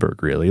to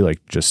Hellberg, really,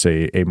 just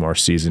a more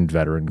seasoned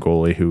veteran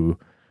goalie who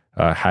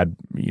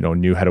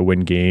knew how to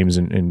win games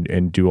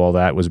and do all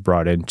that, was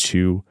brought in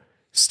to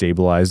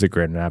stabilize the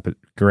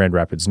Grand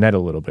Rapids net a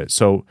little bit.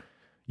 So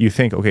you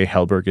think, okay,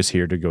 Hellberg is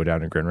here to go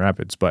down in Grand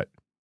Rapids, but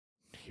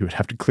he would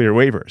have to clear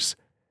waivers.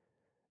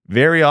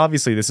 Very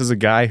obviously, this is a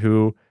guy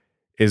who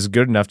is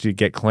good enough to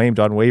get claimed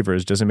on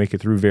waivers, doesn't make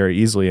it through very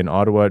easily, and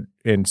Ottawa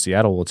and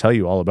Seattle will tell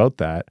you all about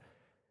that.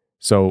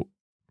 So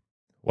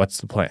what's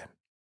the plan?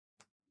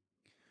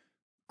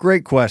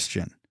 Great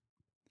question.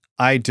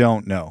 I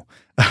don't know.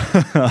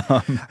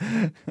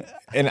 And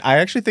I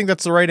actually think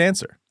that's the right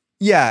answer.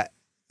 Yeah.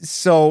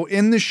 So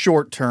in the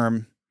short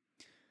term,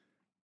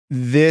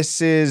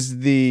 this is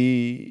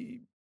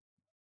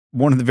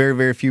one of the very,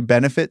 very few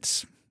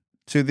benefits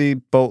to the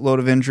boatload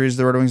of injuries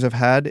the Red Wings have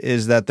had,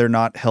 is that they're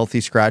not healthy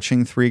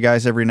scratching 3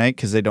 guys every night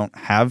because they don't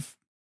have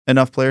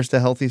enough players to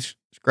healthy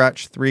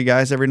scratch 3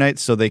 guys every night,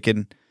 so they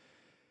can.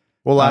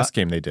 Well, last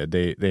game they did.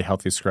 They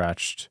healthy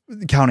scratched.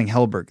 Counting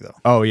Hellberg, though.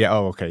 Oh, yeah.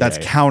 Oh, okay. That's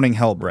counting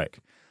Hellberg. Right.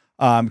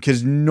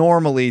 Because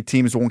normally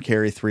teams won't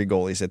carry 3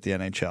 goalies at the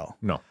NHL.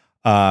 No.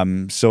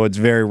 So it's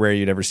very rare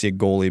you'd ever see a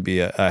goalie be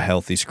a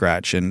healthy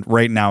scratch. And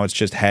right now it's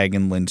just Hag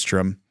and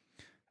Lindstrom.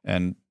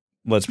 And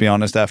let's be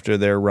honest, after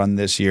their run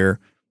this year,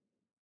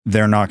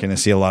 they're not going to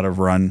see a lot of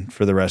run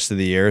for the rest of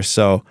the year.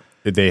 So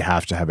they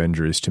have to have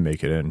injuries to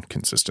make it in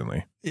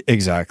consistently.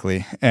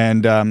 Exactly.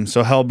 And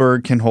so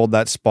Hellberg can hold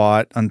that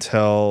spot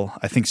until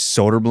I think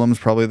Soderblom's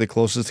probably the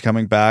closest to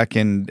coming back,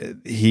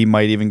 and he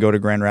might even go to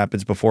Grand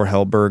Rapids before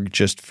Hellberg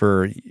just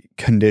for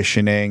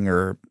conditioning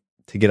or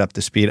to get up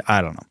to speed.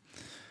 I don't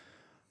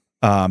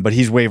know. But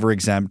he's waiver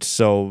exempt.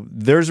 So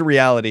there's a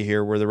reality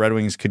here where the Red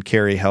Wings could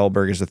carry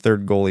Hellberg as the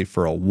third goalie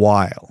for a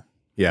while.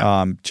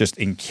 Yeah. Just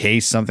in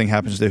case something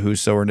happens to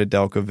Husso or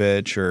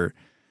Nedeljkovic, or,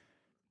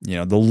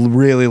 the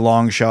really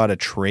long shot, a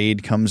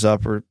trade comes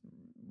up or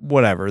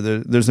whatever.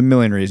 There's a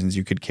million reasons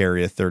you could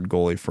carry a third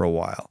goalie for a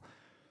while.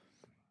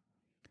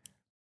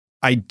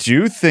 I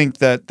do think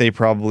that they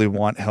probably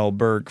want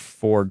Hellberg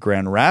for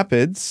Grand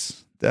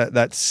Rapids.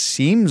 That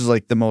seems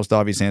like the most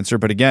obvious answer.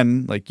 But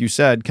again, like you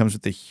said, comes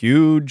with the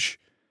huge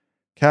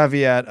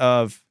caveat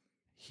of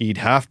he'd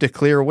have to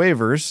clear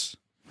waivers,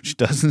 which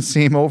doesn't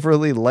seem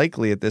overly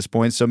likely at this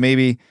point. So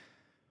maybe,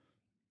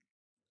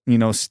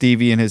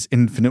 Stevie in his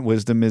infinite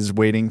wisdom is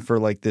waiting for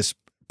like this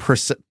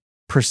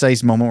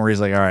precise moment where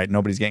he's like, all right,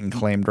 nobody's getting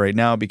claimed right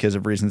now because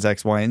of reasons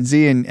X, Y, and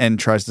Z, and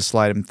tries to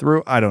slide him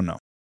through. I don't know.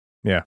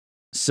 Yeah.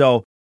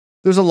 So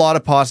there's a lot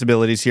of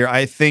possibilities here.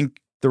 I think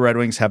the Red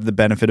Wings have the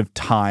benefit of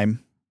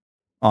time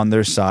on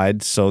their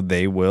side, so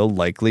they will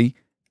likely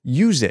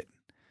use it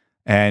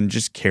and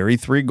just carry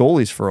three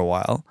goalies for a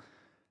while.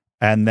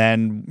 And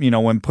then,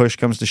 when push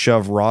comes to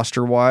shove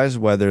roster-wise,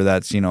 whether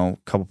that's, a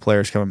couple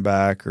players coming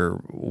back or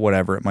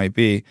whatever it might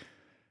be,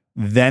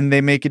 then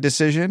they make a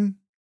decision.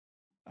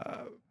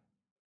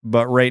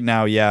 But right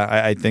now,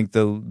 I think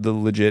the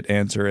legit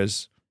answer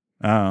is,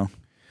 I don't know.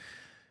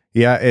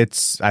 Yeah,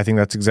 I think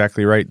that's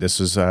exactly right. This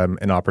was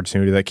an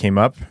opportunity that came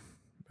up.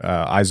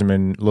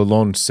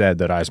 Lalonde said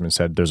that Yzerman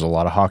said there's a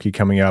lot of hockey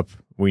coming up.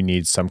 We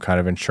need some kind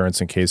of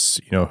insurance in case,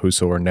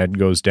 Husso or Ned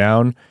goes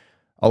down.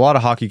 A lot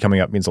of hockey coming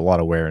up means a lot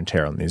of wear and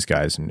tear on these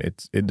guys, and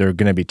they're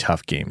going to be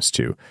tough games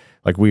too.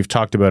 Like we've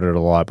talked about it a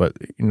lot, but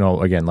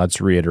again, let's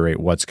reiterate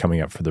what's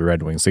coming up for the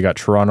Red Wings. They got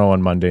Toronto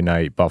on Monday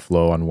night,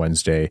 Buffalo on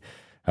Wednesday,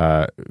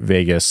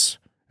 Vegas,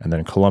 and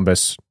then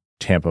Columbus,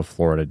 Tampa,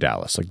 Florida,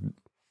 Dallas. Like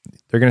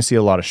they're going to see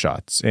a lot of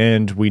shots,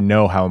 and we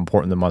know how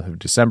important the month of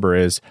December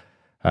is.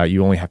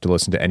 You only have to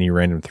listen to any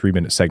random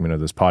 3-minute segment of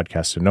this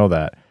podcast to know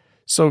that.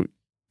 So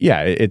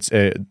yeah, it's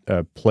a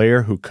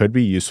player who could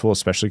be useful,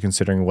 especially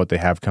considering what they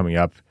have coming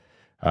up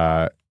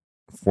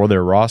for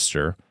their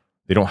roster.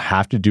 They don't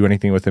have to do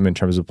anything with him in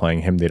terms of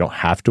playing him. They don't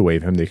have to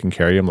waive him. They can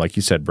carry him, like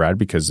you said, Brad,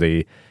 because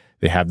they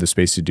have the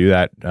space to do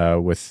that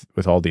with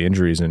all the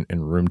injuries and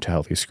room to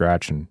healthy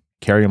scratch and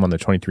carry him on the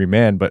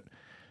 23-man. But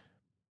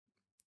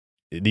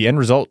the end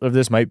result of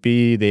this might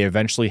be they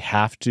eventually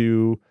have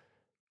to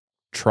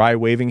try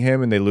waiving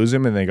him and they lose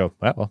him and they go,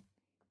 well,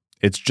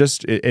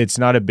 it's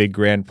not a big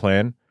grand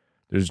plan.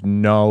 There's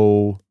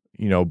no,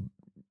 you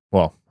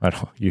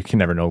can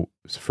never know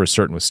for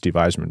certain with Steve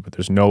Yzerman, but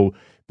there's no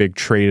big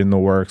trade in the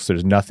works.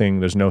 There's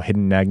no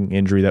hidden nagging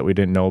injury that we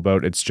didn't know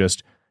about. It's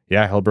just,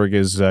 Hellberg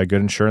is good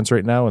insurance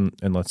right now, and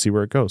let's see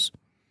where it goes.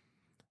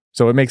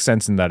 So it makes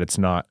sense in that it's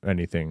not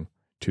anything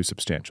too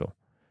substantial.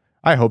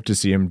 I hope to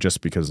see him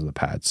just because of the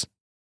pads.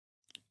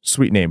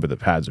 Sweet name, but the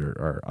pads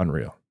are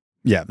unreal.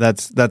 Yeah,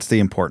 that's the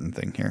important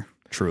thing here,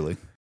 truly.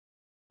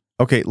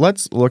 Okay,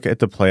 let's look at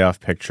the playoff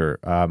picture.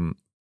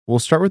 We'll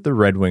start with the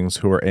Red Wings,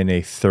 who are in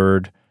a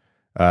third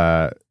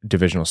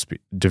divisional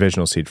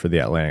seed for the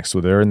Atlantic. So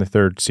they're in the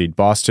third seed.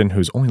 Boston,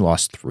 who's only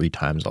lost 3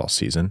 times all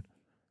season,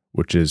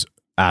 which is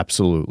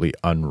absolutely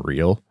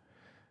unreal.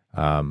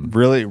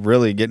 Really,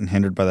 really getting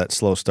hindered by that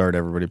slow start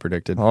everybody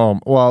predicted.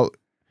 Well,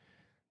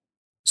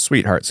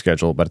 sweetheart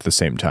schedule, but at the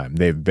same time,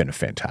 they've been a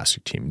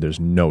fantastic team.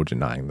 There's no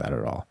denying that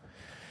at all.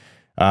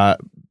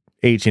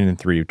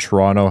 18-3.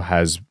 Toronto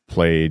has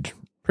played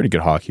pretty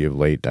good hockey of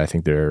late. I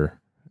think they're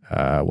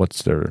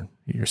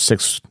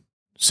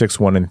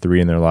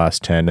 6-1-3 in their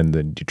last 10, and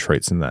then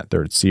Detroit's in that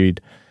third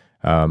seed.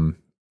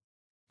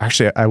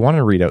 Actually, I want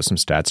to read out some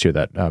stats here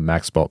that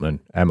Max Bultman,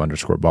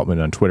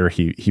 M_Bultman on Twitter,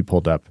 he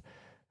pulled up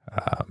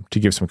to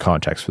give some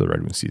context for the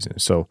Red Wings season.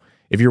 So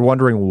if you're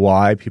wondering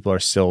why people are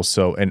still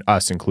so, and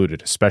us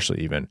included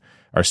especially even,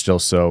 are still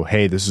so,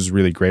 hey, this is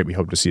really great, we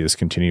hope to see this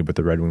continue, but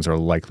the Red Wings are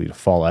likely to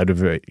fall out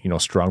of it,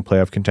 strong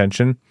playoff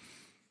contention.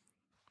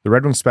 The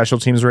Red Wings special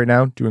teams right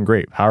now, doing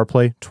great. Power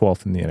play,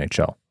 12th in the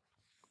NHL.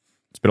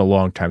 It's been a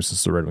long time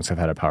since the Red Wings have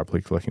had a power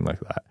play looking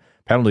like that.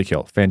 Penalty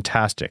kill,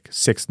 fantastic,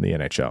 6th in the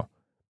NHL.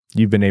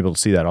 You've been able to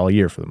see that all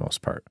year for the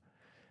most part.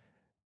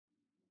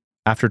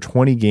 After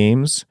 20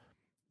 games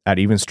at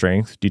even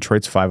strength,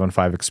 Detroit's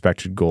 5-on-5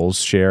 expected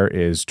goals share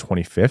is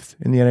 25th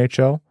in the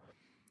NHL.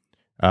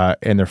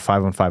 And their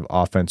 5-on-5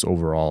 offense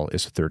overall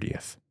is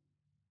 30th.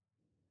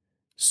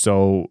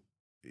 So,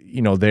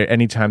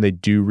 anytime they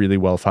do really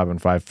well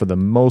 5-on-5, for the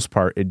most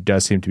part, it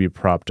does seem to be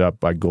propped up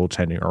by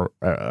goaltending or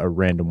a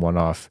random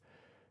one-off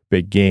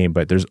big game.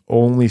 But there's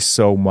only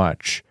so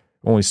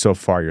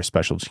far your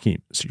special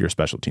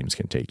teams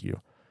can take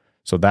you.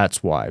 So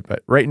that's why.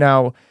 But right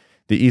now,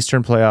 the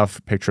Eastern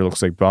playoff picture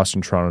looks like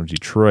Boston, Toronto,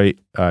 Detroit,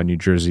 New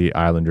Jersey,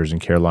 Islanders, and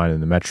Carolina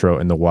in the Metro.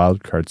 And the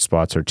wild card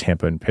spots are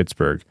Tampa and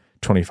Pittsburgh.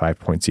 25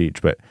 points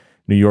each, but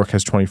New York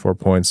has 24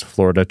 points,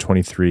 Florida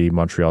 23,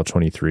 Montreal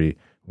 23,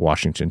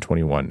 Washington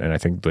 21. And I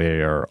think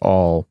they are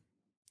all,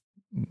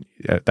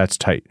 that's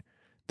tight.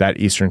 That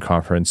Eastern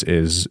Conference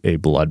is a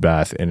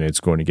bloodbath, and it's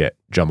going to get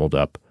jumbled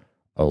up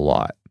a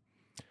lot.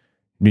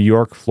 New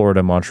York,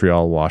 Florida,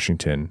 Montreal,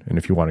 Washington, and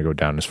if you want to go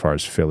down as far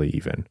as Philly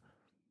even,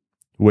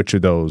 which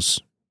of those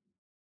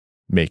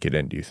make it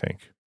in, do you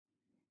think?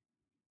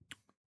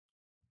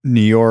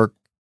 New York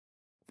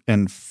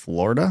and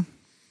Florida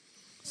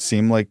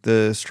seem like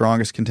the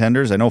strongest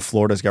contenders. I know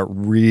Florida's got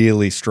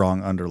really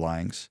strong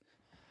underlyings.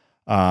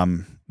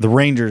 The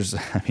Rangers,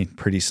 I mean,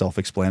 pretty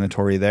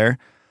self-explanatory there.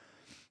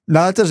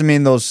 Now, that doesn't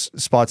mean those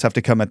spots have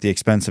to come at the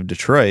expense of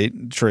Detroit.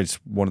 Detroit's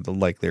one of the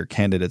likelier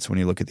candidates when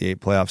you look at the 8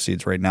 playoff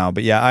seeds right now.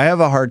 But yeah, I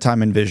have a hard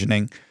time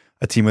envisioning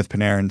a team with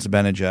Panarin,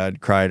 Zibanejad,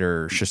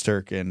 Kreider,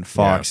 Shesterkin,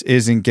 Fox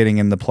isn't getting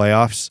in the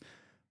playoffs.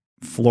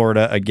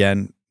 Florida,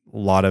 again, a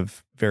lot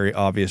of very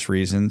obvious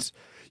reasons.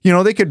 You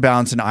know, they could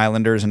bounce an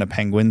Islanders and a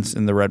Penguins,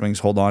 and the Red Wings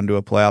hold on to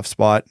a playoff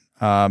spot.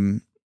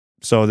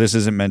 So this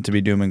isn't meant to be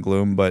doom and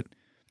gloom, but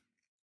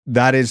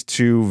that is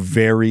two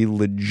very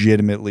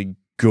legitimately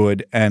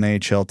good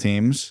NHL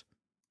teams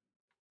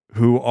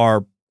who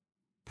are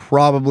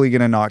probably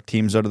going to knock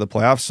teams out of the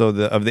playoffs. So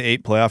of the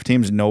 8 playoff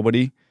teams,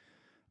 nobody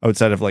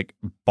outside of like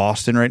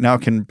Boston right now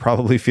can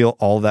probably feel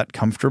all that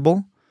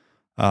comfortable.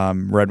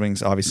 Red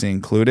Wings obviously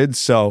included.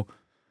 So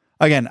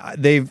again,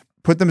 they've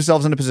put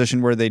themselves in a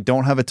position where they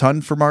don't have a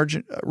ton for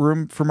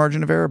room for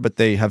margin of error, but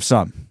they have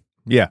some.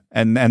 Yeah.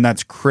 And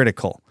that's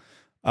critical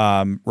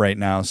right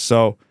now.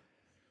 So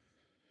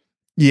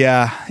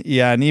yeah.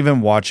 And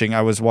even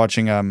I was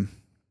watching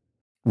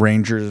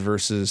Rangers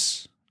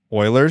versus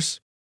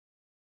Oilers.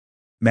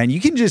 Man, you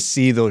can just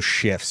see those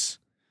shifts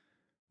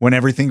when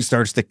everything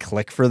starts to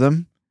click for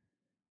them.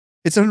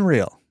 It's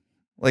unreal.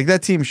 Like,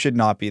 that team should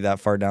not be that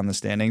far down the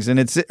standings. And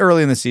it's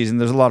early in the season.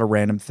 There's a lot of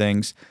random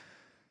things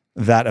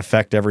that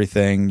affect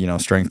everything. You know,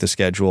 strength of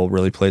schedule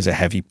really plays a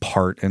heavy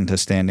part into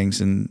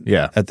standings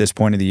at this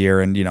point of the year.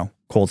 And, you know,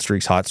 cold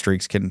streaks, hot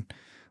streaks can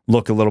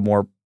look a little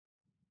more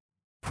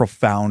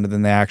profound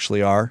than they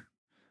actually are.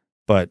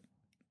 But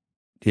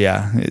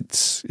yeah,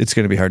 it's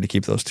going to be hard to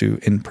keep those two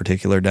in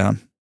particular down.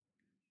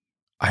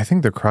 I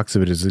think the crux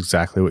of it is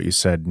exactly what you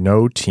said.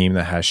 No team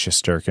that has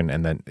Shesterkin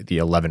and then the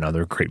 11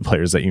 other great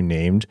players that you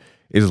named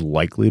is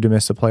likely to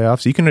miss the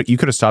playoffs. You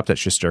could have stopped at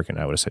Shesterkin.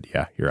 I would have said,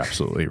 yeah, you're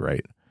absolutely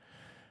right.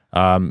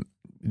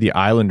 The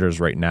Islanders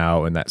right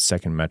now in that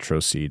second Metro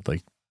seed,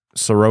 like,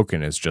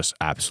 Sorokin is just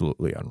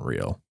absolutely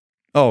unreal.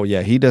 Oh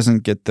yeah, he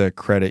doesn't get the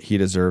credit he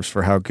deserves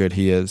for how good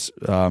he is.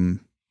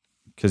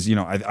 Because, you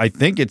know, I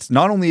think it's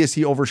not only is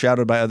he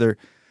overshadowed by other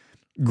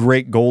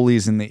great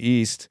goalies in the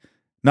East,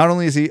 not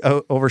only is he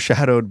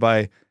overshadowed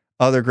by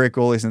other great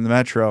goalies in the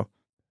Metro,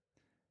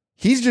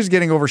 he's just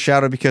getting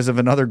overshadowed because of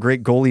another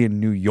great goalie in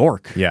New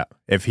York. Yeah.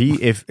 If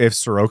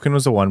Sorokin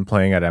was the one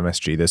playing at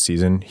MSG this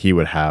season, he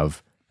would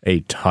have a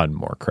ton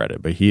more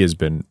credit, but he has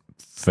been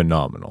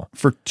phenomenal.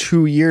 For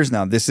 2 years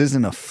now, this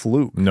isn't a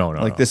fluke.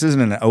 No. This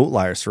isn't an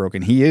outlier,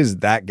 Sorokin. He is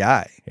that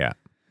guy. Yeah.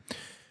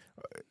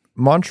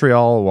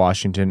 Montreal,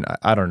 Washington,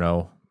 I don't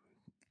know.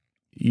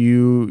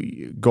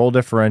 Goal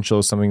differential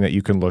is something that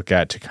you can look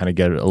at to kind of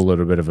get a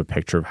little bit of a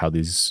picture of how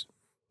this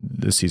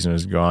season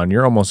has gone.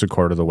 You're almost a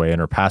quarter of the way in,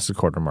 or past the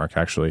quarter mark,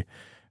 actually.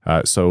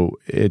 So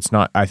it's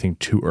not, I think,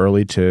 too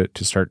early to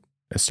start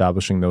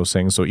establishing those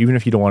things. So even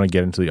if you don't want to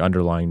get into the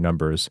underlying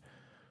numbers,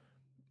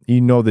 you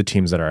know the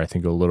teams that are, I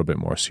think, a little bit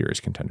more serious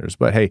contenders.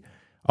 But hey,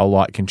 a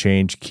lot can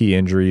change. Key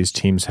injuries,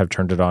 teams have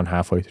turned it on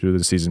halfway through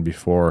the season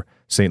before.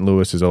 St.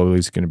 Louis is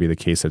always going to be the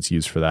case that's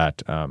used for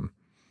that.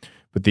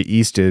 But the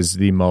East is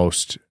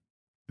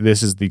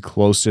this is the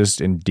closest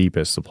and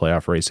deepest the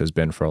playoff race has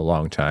been for a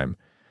long time.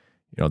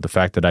 You know, the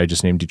fact that I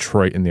just named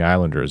Detroit and the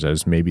Islanders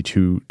as maybe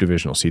 2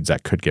 divisional seeds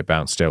that could get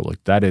bounced out, like,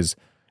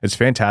 it's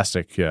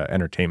fantastic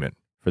entertainment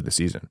for the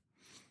season.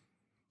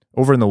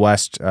 Over in the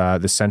West,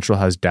 the Central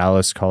has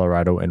Dallas,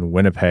 Colorado, and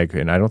Winnipeg,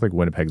 and I don't think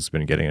Winnipeg's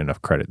been getting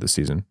enough credit this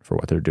season for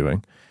what they're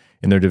doing.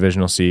 In their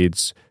divisional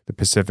seeds, the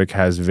Pacific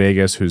has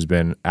Vegas, who's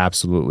been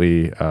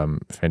absolutely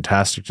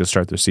fantastic to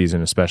start their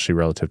season, especially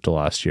relative to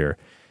last year.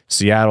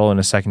 Seattle in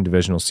a second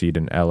divisional seed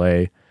in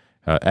LA.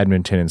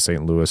 Edmonton and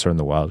St. Louis are in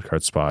the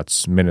wildcard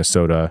spots.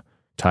 Minnesota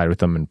tied with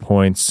them in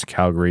points.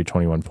 Calgary,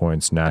 21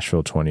 points.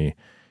 Nashville, 20.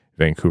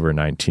 Vancouver,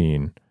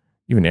 19.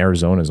 Even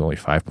Arizona is only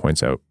 5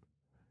 points out.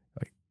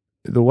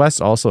 The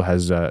West also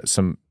has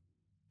some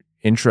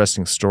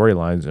interesting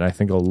storylines, and I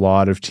think a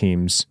lot of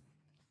teams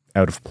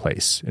out of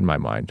place in my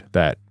mind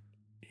that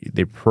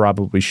they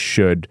probably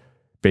should,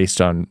 based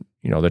on,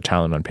 you know, their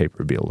talent on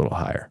paper, be a little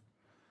higher.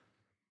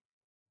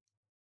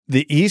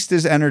 The East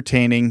is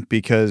entertaining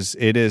because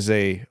it is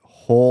a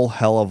whole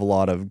hell of a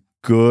lot of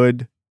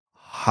good,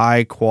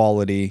 high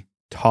quality,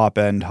 top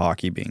end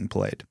hockey being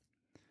played.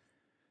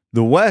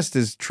 The West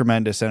is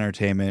tremendous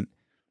entertainment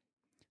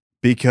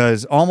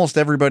because almost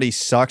everybody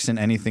sucks and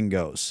anything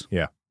goes.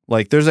 Yeah.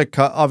 Like,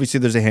 obviously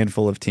there's a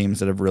handful of teams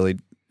that have really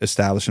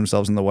established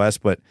themselves in the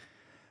West, but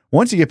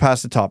once you get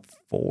past the top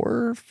 4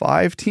 or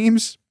 5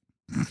 teams,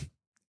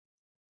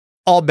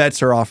 all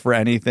bets are off for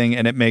anything,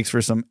 and it makes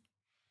for some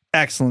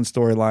excellent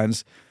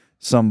storylines,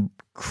 some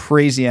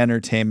crazy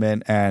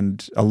entertainment,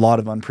 and a lot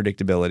of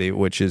unpredictability,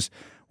 which is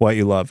what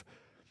you love.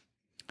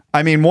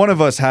 I mean, one of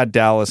us had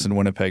Dallas and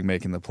Winnipeg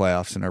making the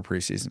playoffs in our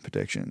preseason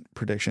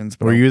predictions.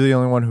 But Were you the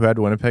only one who had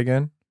Winnipeg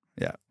in?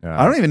 Yeah.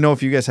 I don't even know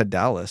if you guys had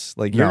Dallas.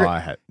 Like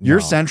your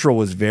Central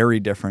was very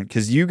different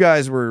because you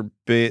guys were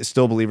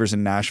still believers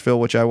in Nashville,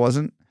 which I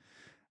wasn't.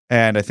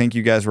 And I think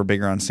you guys were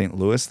bigger on St.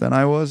 Louis than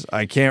I was.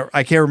 I can't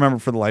remember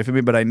for the life of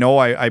me, but I know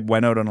I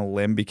went out on a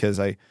limb because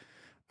I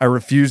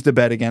refused to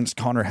bet against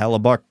Connor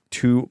Hellebuyck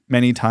too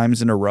many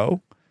times in a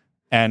row.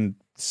 And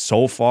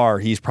so far,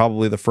 he's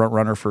probably the front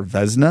runner for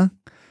Vezina.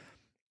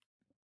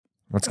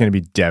 It's going to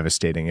be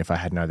devastating if I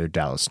had neither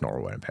Dallas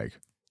nor Winnipeg.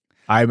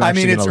 I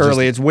mean, it's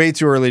early. It's way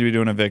too early to be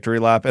doing a victory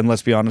lap. And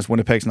let's be honest,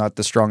 Winnipeg's not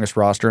the strongest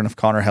roster. And if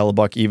Connor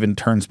Hellebuyck even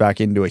turns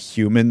back into a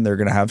human, they're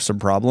going to have some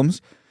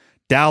problems.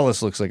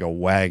 Dallas looks like a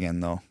wagon,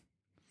 though.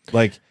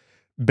 Like,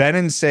 Ben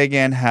and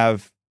Sagan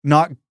have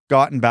not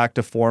gotten back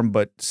to form,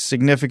 but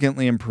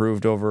significantly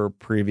improved over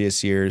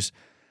previous years.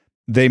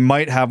 They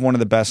might have one of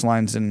the best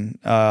lines in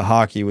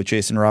hockey with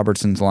Jason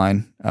Robertson's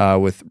line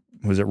with,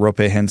 was it Rope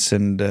Hintz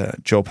and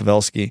Joe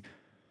Pavelski.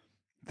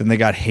 Then they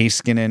got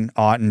Heiskanen,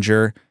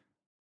 Ottinger.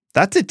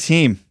 That's a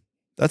team.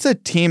 That's a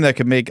team that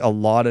could make a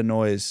lot of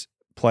noise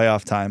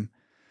playoff time.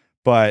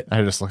 But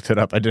I just looked it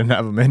up. I didn't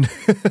have them in.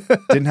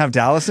 Didn't have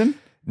Dallas in?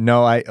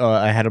 No,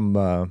 I had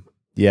them.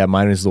 Yeah,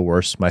 mine is the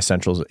worst. My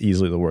Central's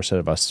easily the worst out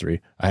of us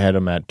three. I had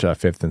them at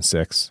 5th and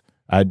 6th.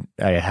 I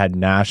had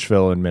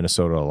Nashville and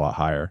Minnesota a lot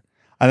higher.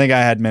 I think I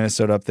had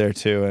Minnesota up there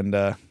too,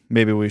 and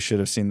maybe we should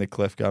have seen the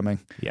cliff coming.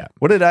 Yeah.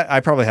 What did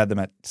I probably had them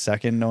at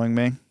 2nd, knowing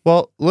me.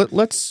 Well,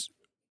 let's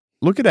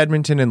look at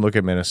Edmonton and look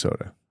at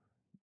Minnesota.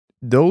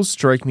 Those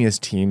strike me as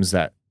teams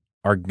that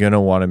are going to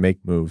want to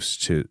make moves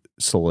to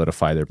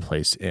solidify their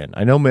place in.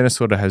 I know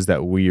Minnesota has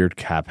that weird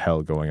cap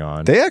hell going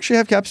on. They actually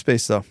have cap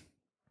space, though.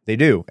 They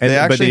do. They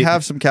actually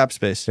have some cap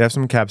space. They have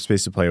some cap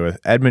space to play with.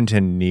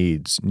 Edmonton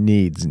needs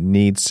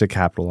to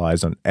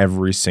capitalize on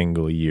every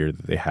single year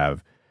that they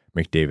have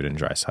McDavid and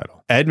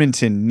Draisaitl.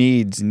 Edmonton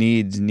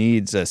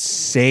needs a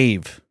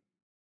save.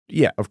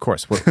 Yeah, of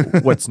course.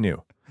 What's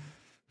new?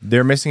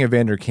 They're missing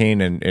Evander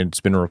Kane, and it's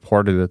been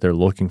reported that they're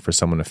looking for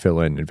someone to fill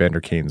in. Evander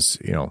Kane's,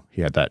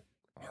 he had that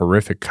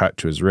horrific cut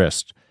to his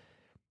wrist.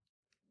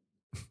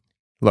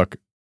 Look,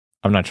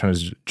 I'm not trying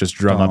to just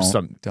drum up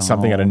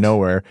something out of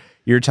nowhere.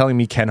 You're telling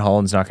me Ken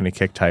Holland's not going to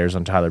kick tires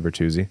on Tyler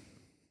Bertuzzi?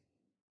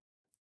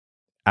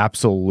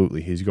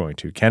 Absolutely, he's going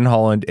to. Ken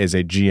Holland is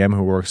a GM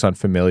who works on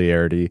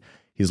familiarity.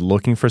 He's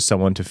looking for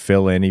someone to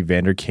fill in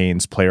Evander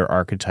Kane's player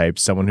archetype,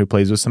 someone who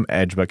plays with some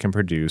edge but can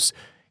produce.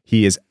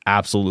 He is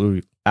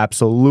absolutely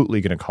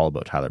going to call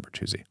about Tyler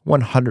Bertuzzi.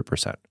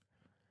 100%.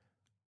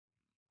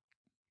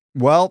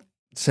 Well,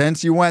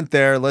 since you went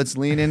there, let's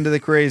lean into the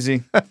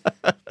crazy.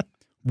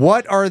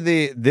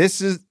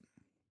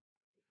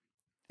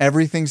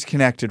 Everything's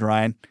connected,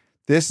 Ryan.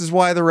 This is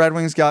why the Red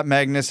Wings got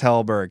Magnus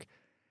Hellberg.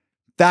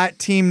 That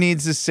team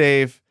needs a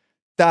save.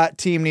 That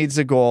team needs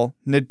a goal.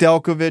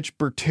 Nedeljkovic,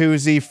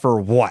 Bertuzzi for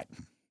what?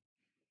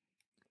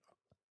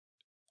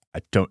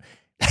 I don't...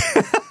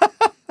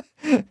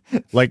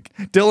 Like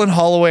Dylan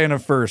Holloway in a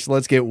first.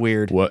 Let's get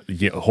weird. What?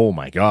 Yeah, oh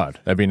my God,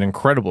 that'd be an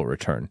incredible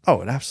return.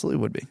 Oh, it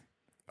absolutely would be.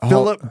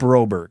 Philip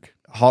Broberg.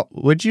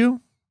 Would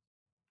you?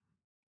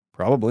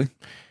 Probably.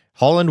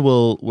 Holland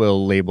will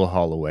label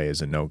Holloway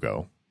as a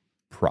no-go.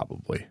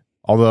 Probably.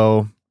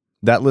 Although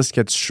that list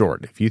gets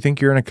short. If you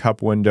think you're in a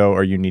cup window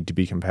or you need to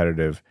be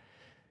competitive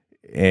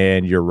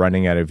and you're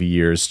running out of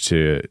years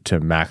to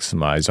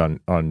maximize on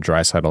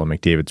Draisaitl and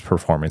McDavid's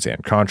performance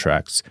and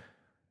contracts,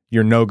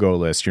 your no-go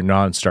list, your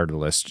non-starter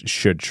list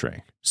should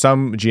shrink.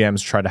 Some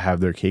GMs try to have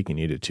their cake and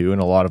eat it too,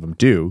 and a lot of them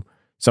do.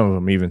 Some of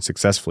them even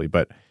successfully.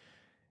 But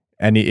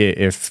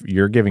if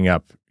you're giving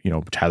up,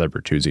 Tyler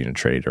Bertuzzi in a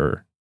trade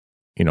or,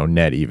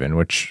 Ned even,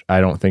 which I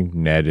don't think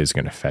Ned is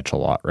going to fetch a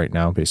lot right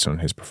now based on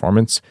his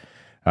performance.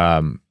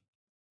 Holloway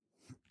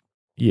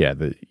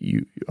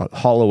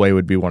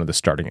would be one of the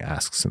starting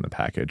asks in the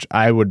package.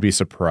 I would be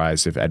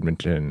surprised if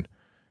Edmonton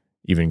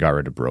even got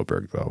rid of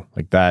Broberg though.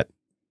 Like that.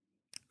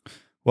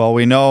 Well,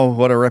 we know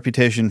what a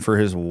reputation for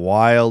his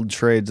wild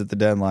trades at the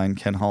deadline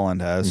Ken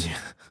Holland has. Yeah.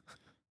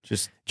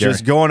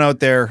 Just going out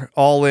there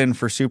all in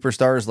for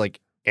superstars like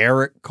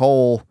Eric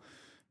Cole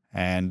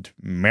and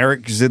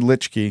Marek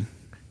Zidlichky.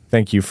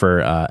 Thank you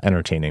for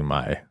entertaining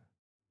my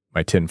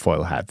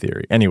tinfoil hat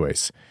theory.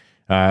 Anyways,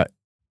 the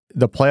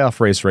playoff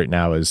race right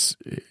now is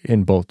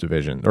in both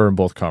divisions or in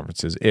both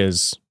conferences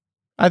is,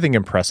 I think,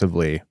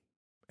 impressively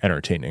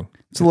entertaining.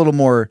 It's a little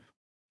more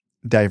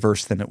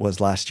diverse than it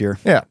was last year.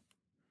 Yeah.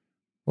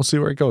 We'll see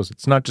where it goes.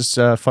 It's not just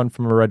fun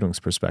from a Red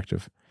Wings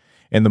perspective.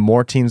 And the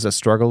more teams that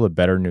struggle, the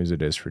better news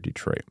it is for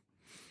Detroit.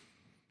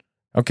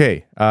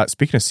 Okay,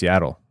 speaking of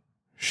Seattle,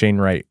 Shane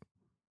Wright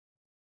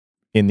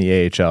in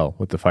the AHL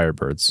with the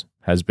Firebirds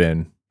has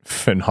been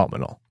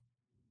phenomenal.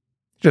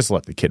 Just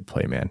let the kid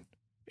play, man.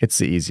 It's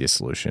the easiest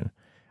solution.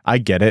 I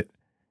get it.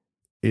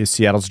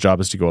 Seattle's job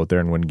is to go out there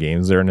and win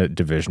games. They're in a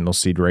divisional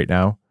seed right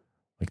now.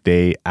 Like,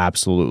 they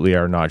absolutely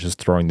are not just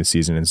throwing the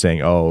season and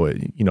saying, oh,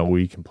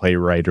 we can play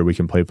right, or we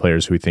can play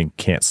players who we think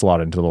can't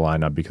slot into the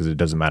lineup because it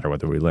doesn't matter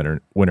whether we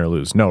win or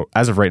lose. No,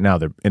 as of right now,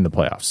 they're in the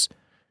playoffs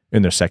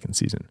in their second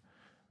season.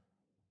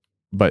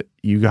 But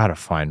you got to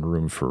find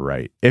room for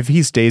Wright. If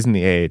he stays in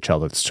the AHL,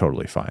 that's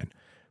totally fine.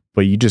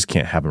 But you just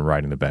can't have him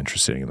riding the bench or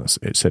sitting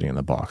in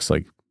the box.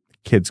 Like,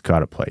 kid's got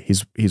to play.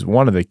 He's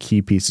one of the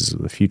key pieces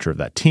of the future of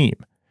that team.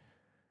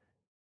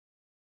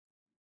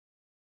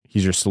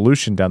 He's your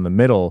solution down the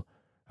middle,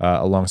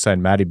 alongside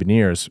Matty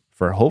Beniers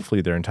for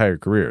hopefully their entire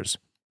careers.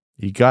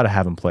 You got to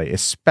have him play,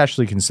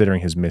 especially considering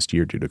his missed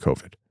year due to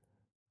COVID.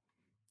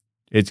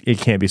 It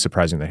can't be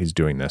surprising that he's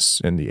doing this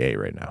in the A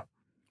right now.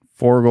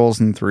 4 goals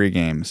in 3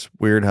 games.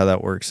 Weird how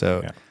that works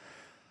out. Yeah.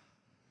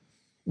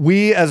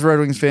 We, as Red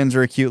Wings fans,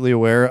 are acutely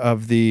aware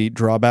of the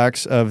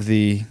drawbacks of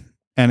the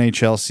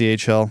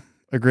NHL-CHL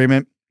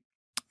agreement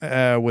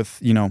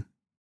with,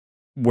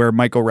 where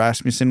Michael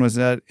Rasmussen was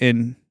at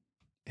in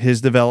his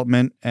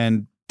development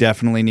and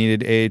definitely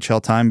needed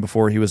AHL time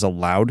before he was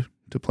allowed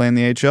to play in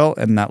the AHL,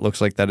 and that looks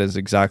like that is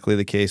exactly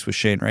the case with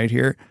Shane Wright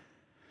here.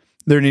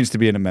 There needs to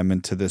be an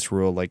amendment to this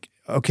rule. Like,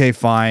 okay,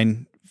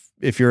 fine,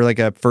 if you're like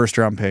a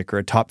first-round pick or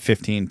a top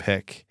 15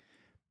 pick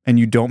and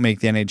you don't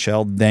make the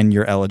NHL, then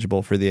you're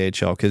eligible for the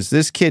AHL, because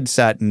this kid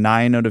sat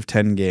 9 out of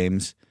 10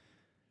 games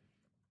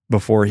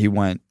before he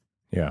went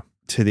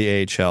to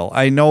the AHL.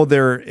 I know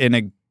they're in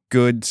a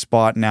good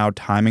spot now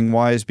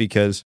timing-wise,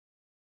 because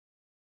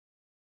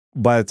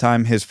by the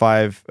time his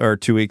 5 or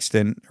 2 week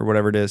stint or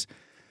whatever it is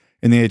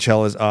in the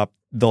AHL is up,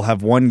 they'll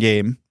have 1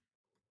 game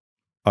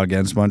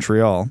against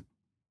Montreal,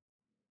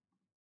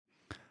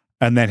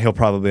 and then he'll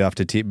probably have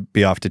to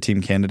be off to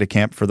Team Canada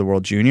camp for the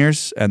World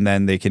Juniors, and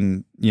then they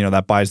can,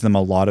 that buys them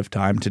a lot of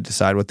time to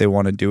decide what they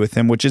want to do with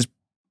him, which is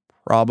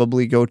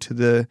probably go to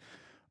the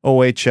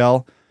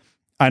OHL.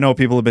 I know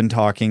people have been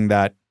talking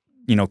that,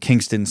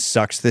 Kingston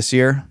sucks this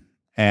year,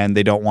 and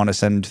they don't want to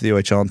send him to the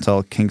OHL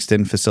until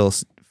Kingston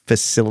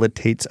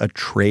facilitates a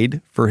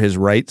trade for his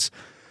rights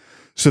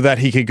so that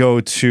he could go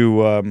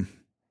to,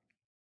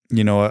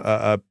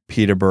 a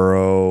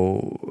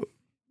Peterborough,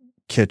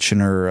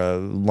 Kitchener,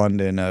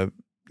 London,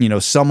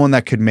 someone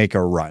that could make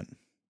a run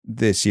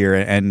this year.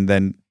 And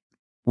then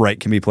Wright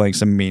can be playing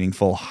some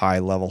meaningful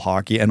high-level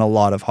hockey, and a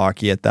lot of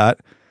hockey at that,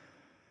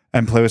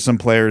 and play with some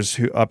players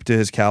who up to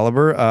his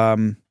caliber.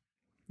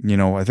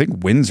 I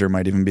think Windsor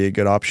might even be a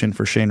good option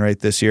for Shane Wright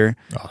this year.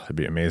 Oh, that'd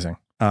be amazing.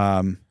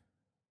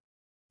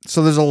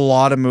 So there's a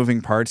lot of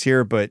moving parts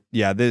here, but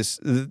yeah,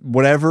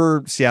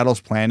 whatever Seattle's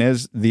plan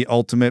is, the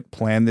ultimate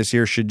plan this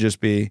year should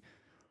just be,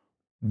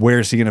 where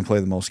is he going to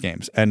play the most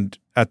games? And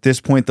at this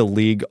point, the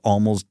league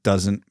almost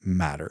doesn't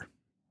matter.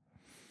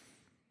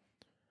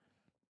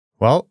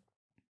 Well,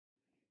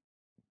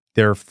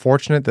 they're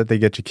fortunate that they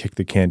get to kick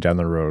the can down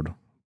the road,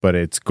 but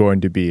it's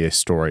going to be a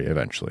story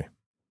eventually.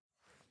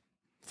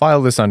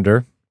 File this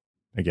under,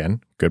 again,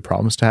 good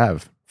problems to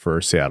have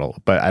for Seattle,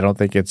 but I don't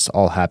think it's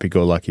all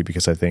happy-go-lucky,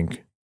 because I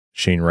think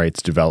Shane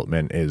Wright's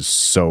development is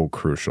so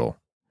crucial.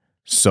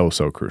 So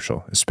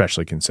crucial,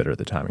 especially consider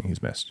the timing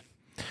he's missed.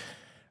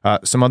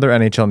 Some other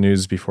NHL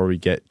news before we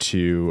get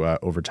to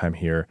overtime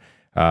here.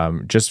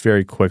 Just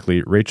very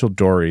quickly, Rachel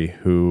Dory,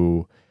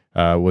 who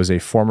was a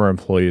former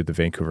employee of the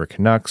Vancouver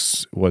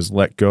Canucks, was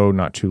let go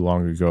not too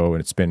long ago,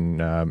 and it's been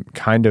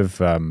kind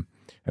of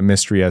a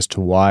mystery as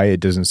to why. It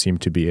doesn't seem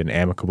to be an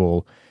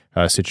amicable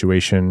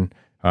situation.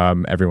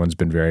 Everyone's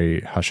been very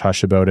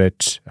hush-hush about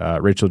it.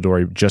 Rachel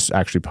Dory just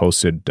actually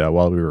posted,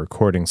 while we were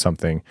recording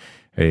something,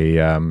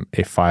 a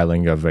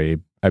filing of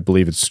I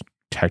believe it's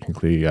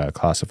technically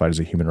classified as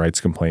a human rights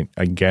complaint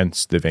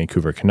against the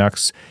Vancouver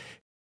Canucks,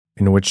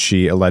 in which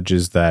she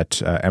alleges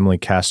that Emily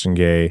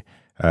Castonguay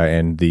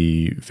and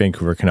the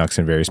Vancouver Canucks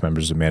and various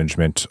members of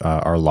management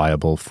are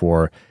liable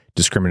for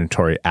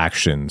discriminatory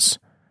actions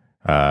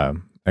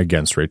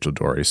against Rachel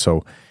Dory.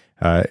 So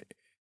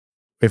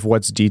if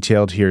what's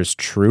detailed here is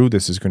true,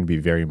 this is going to be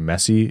very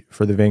messy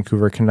for the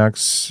Vancouver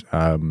Canucks.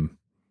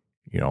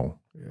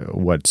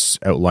 What's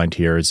outlined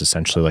here is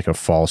essentially like a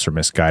false or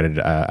misguided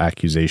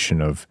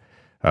accusation of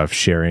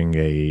sharing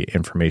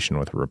information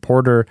with a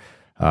reporter,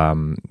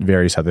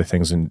 various other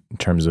things in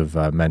terms of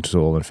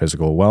mental and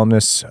physical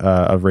wellness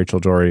of Rachel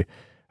Dory.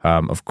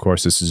 Of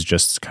course, this is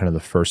just kind of the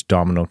first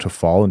domino to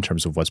fall in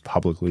terms of what's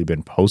publicly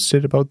been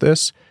posted about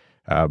this.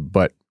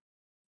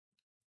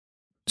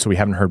 So we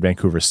haven't heard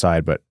Vancouver's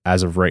side, but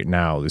as of right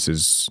now,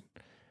 it's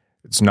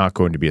not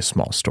going to be a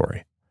small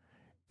story.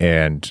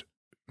 And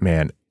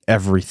man,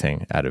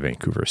 everything out of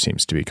Vancouver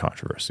seems to be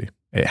controversy.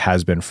 It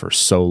has been for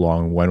so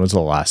long. When was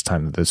the last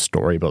time that this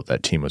story about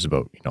that team was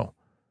about,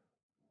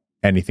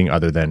 anything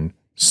other than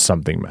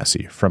something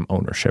messy from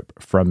ownership,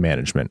 from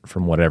management,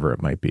 from whatever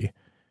it might be?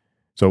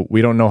 So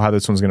we don't know how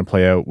this one's going to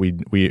play out. We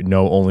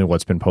know only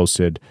what's been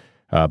posted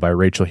by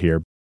Rachel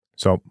here.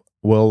 So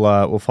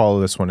we'll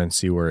follow this one and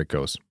see where it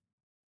goes.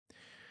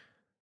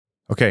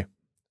 Okay,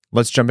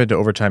 Let's jump into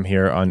overtime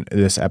here on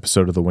this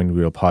episode of the Winged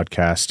Wheel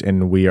podcast,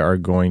 and we are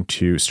going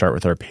to start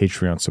with our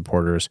Patreon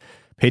supporters.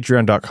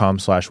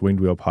 Patreon.com/Winged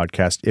Wheel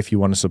podcast. If you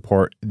want to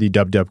support the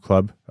Dub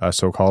Club,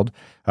 so-called,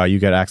 you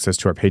get access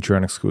to our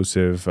Patreon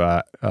exclusive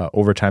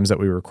overtimes that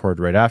we record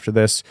right after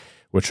this,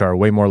 which are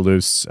way more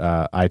loose.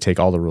 I take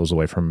all the rules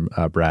away from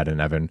Brad and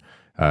Evan,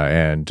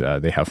 and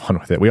they have fun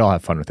with it. We all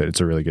have fun with it.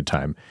 It's a really good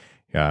time.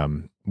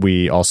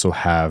 We also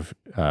have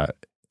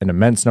an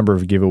immense number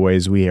of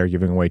giveaways. We are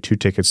giving away 2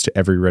 tickets to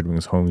every Red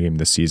Wings home game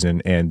this season,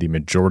 and the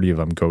majority of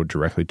them go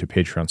directly to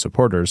Patreon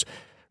supporters.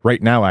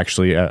 Right now,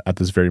 actually, at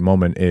this very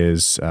moment,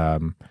 is a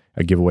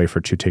giveaway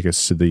for 2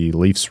 tickets to the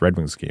Leafs Red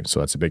Wings game. So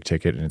that's a big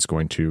ticket, and it's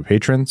going to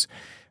patrons.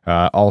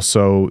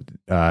 Also,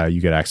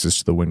 you get access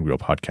to the Winged Wheel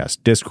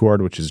Podcast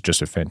Discord, which is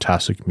just a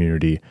fantastic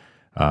community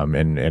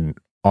and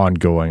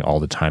ongoing, all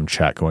the time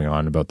chat going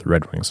on about the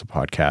Red Wings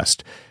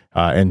podcast.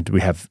 And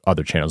we have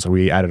other channels.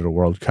 We added a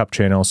World Cup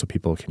channel so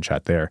people can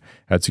chat there.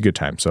 It's a good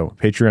time. So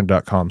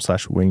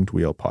patreon.com/Winged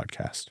Wheel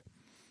Podcast.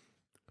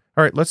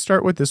 All right, let's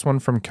start with this one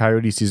from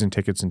Coyote Season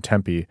Tickets in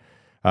Tempe.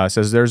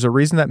 Says, there's a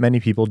reason that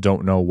many people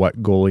don't know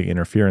what goalie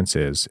interference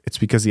is. It's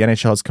because the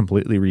NHL has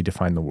completely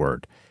redefined the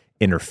word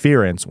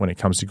interference when it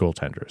comes to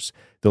goaltenders.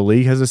 The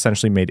league has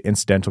essentially made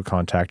incidental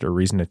contact a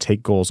reason to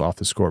take goals off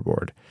the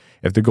scoreboard.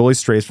 If the goalie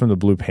strays from the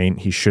blue paint,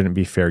 he shouldn't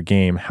be fair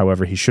game.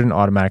 However, he shouldn't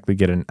automatically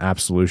get an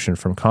absolution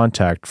from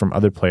contact from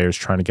other players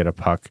trying to get a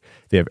puck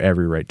they have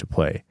every right to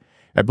play.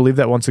 I believe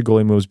that once a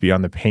goalie moves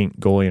beyond the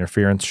paint, goalie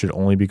interference should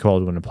only be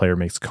called when a player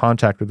makes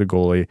contact with the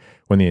goalie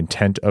with the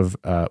intent of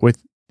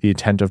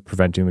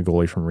preventing the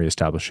goalie from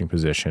reestablishing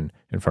position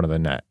in front of the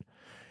net.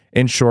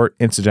 In short,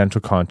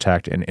 incidental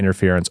contact and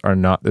interference are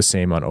not the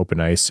same on open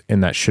ice,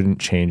 and that shouldn't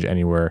change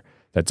anywhere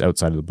that's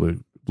outside of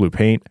the blue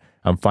paint.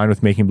 I'm fine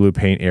with making blue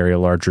paint area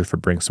larger for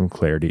bring some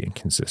clarity and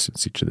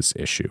consistency to this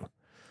issue.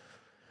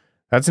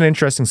 That's an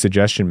interesting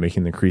suggestion,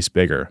 making the crease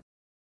bigger.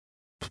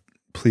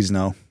 Please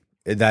no.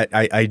 That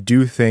I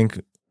do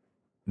think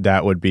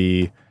that would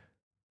be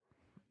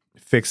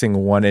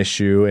fixing one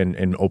issue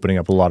and opening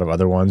up a lot of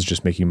other ones,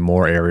 just making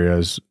more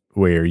areas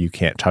where you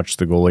can't touch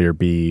the goalie or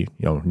be,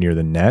 near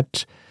the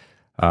net.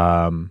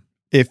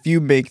 If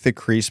you make the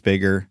crease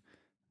bigger,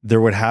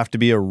 there would have to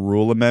be a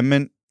rule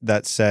amendment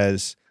that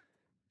says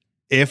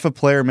if a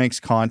player makes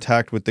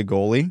contact with the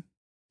goalie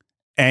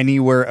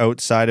anywhere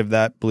outside of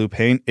that blue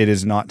paint, it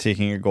is not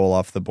taking a goal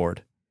off the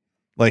board.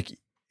 Like,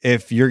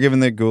 if you're giving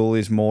the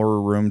goalies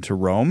more room to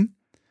roam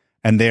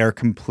and they are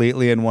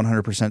completely and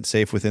 100%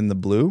 safe within the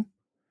blue,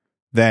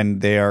 then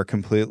they are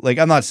complete. Like,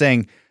 I'm not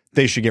saying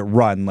they should get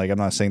run. Like, I'm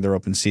not saying they're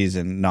open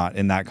season, not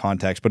in that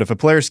context. But if a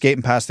player's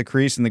skating past the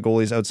crease and the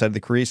goalie's outside the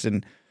crease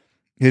and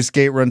his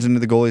skate runs into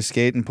the goalie's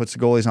skate and puts the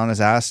goalies on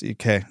his ass,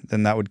 okay,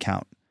 then that would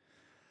count.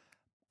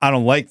 I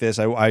don't like this.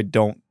 I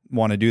don't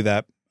want to do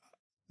that.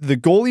 The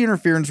goalie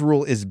interference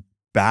rule is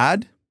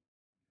bad,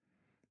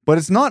 but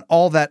it's not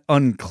all that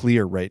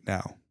unclear right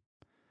now.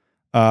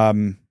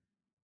 Sean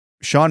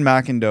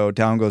McIndoe,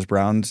 Down Goes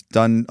Browns,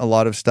 done a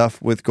lot of stuff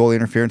with goalie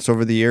interference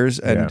over the years,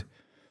 and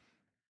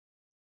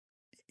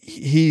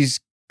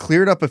he's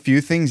cleared up a few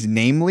things,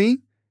 namely,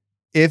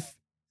 if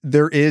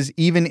there is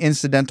even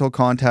incidental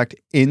contact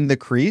in the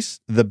crease,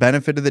 the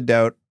benefit of the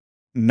doubt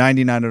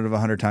 99 out of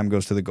 100 time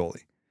goes to the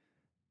goalie.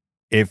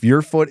 If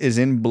your foot is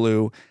in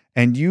blue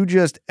and you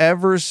just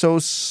ever so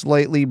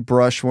slightly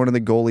brush one of the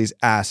goalie's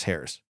ass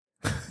hairs,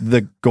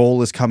 the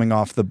goal is coming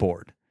off the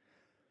board.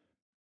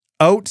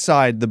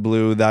 Outside the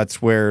blue, that's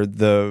where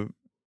the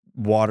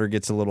water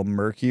gets a little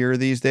murkier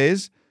these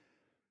days.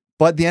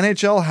 But the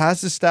NHL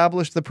has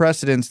established the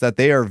precedence that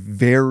they are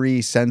very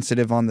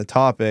sensitive on the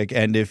topic.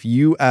 And if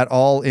you at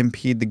all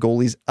impede the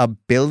goalie's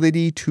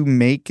ability to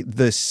make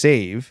the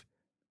save,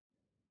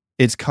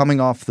 it's coming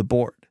off the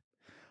board.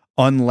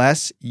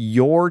 Unless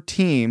your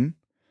team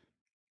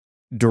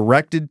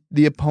directed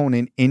the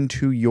opponent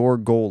into your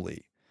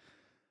goalie.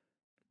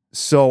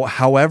 So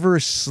however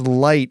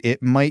slight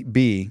it might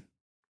be,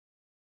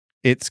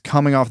 it's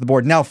coming off the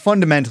board. Now,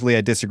 fundamentally,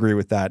 I disagree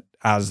with that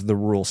as the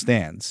rule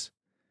stands.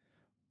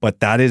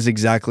 But that is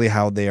exactly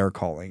how they are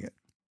calling it.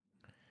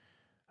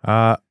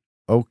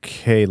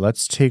 Okay,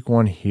 let's take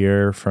one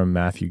here from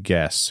Matthew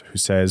Guess, who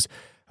says,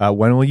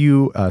 when will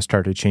you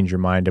start to change your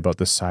mind about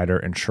the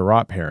Seider and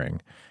Sherratt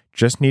pairing?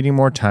 Just needing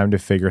more time to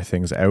figure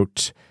things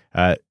out.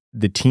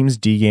 The team's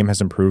D game has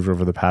improved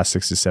over the past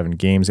 6 to 7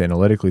 games,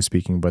 analytically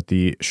speaking, but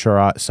the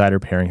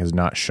Sherratt-Seider pairing has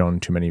not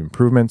shown too many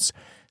improvements.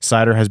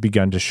 Seider has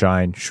begun to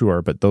shine,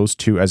 sure, but those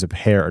two as a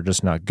pair are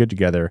just not good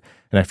together,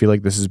 and I feel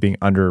like this is being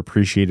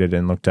underappreciated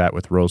and looked at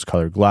with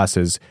rose-colored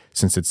glasses,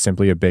 since it's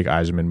simply a big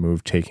Yzerman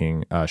move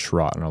taking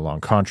Sherratt on a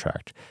long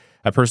contract.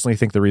 I personally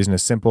think the reason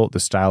is simple. The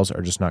styles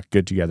are just not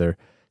good together.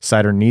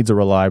 Seider needs a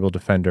reliable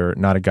defender,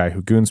 not a guy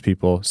who goons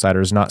people.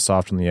 Seider is not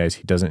soft on the ice.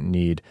 He doesn't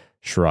need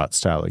Sherratt's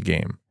style of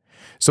game.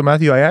 So,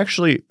 Matthew, I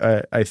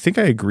think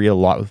I agree a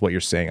lot with what you're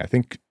saying. I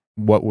think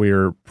what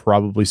we're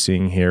probably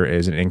seeing here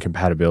is an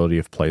incompatibility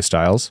of play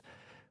styles.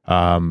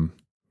 I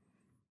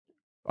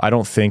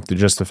don't think that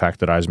just the fact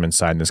that Yzerman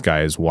signed this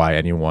guy is why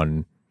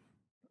anyone,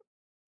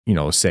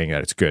 saying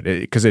that it's good.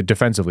 Because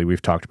defensively,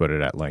 we've talked about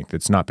it at length.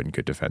 It's not been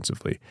good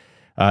defensively.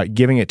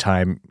 Giving it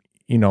time,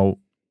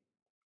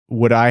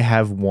 would I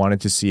have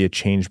wanted to see a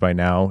change by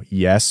now?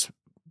 Yes,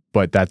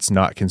 but that's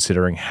not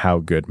considering how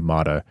good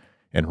Mata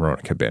and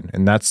Hronek have been.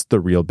 And that's the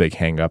real big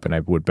hang-up, and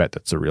I would bet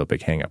that's a real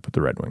big hang-up with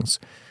the Red Wings.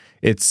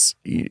 It's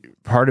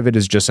part of it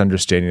is just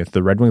understanding that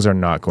the Red Wings are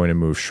not going to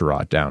move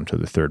Sherratt down to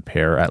the third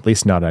pair, at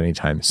least not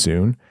anytime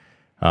soon.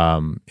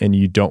 And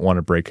you don't want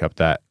to break up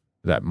that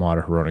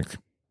Mata-Hronek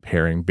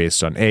pairing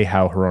based on A,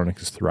 how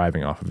Hronek is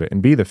thriving off of it,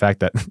 and B, the fact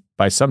that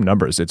by some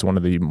numbers, it's one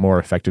of the more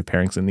effective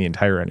pairings in the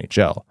entire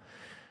NHL.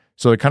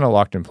 So they're kind of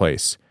locked in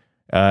place.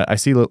 I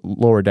see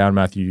lower down,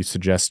 Matthew, you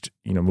suggest,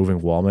 moving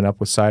Wallman up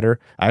with Seider.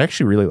 I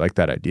actually really like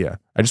that idea.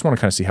 I just want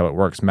to kind of see how it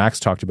works. Max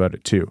talked about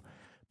it too,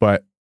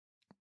 but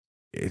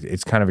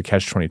it's kind of a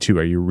catch-22.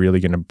 Are you really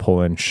going to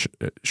pull in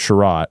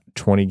Sherratt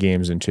 20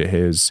 games into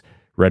his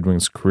Red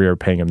Wings career,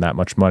 paying him that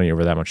much money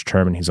over that much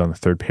term, and he's on the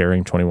third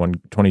pairing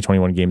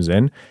 21 games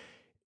in?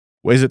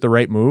 Is it the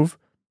right move?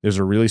 There's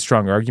a really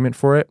strong argument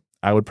for it.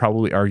 I would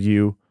probably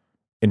argue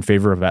in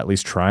favor of at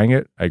least trying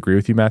it. I agree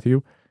with you,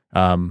 Matthew.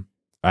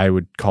 I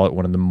would call it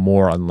one of the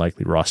more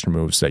unlikely roster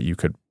moves that you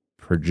could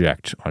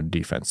project on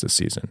defense this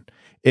season.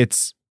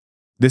 This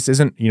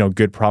isn't, a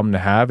good problem to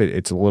have.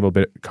 It's a little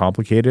bit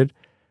complicated,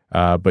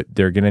 but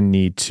they're going to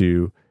need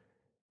to.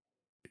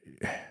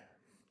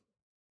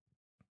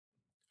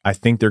 I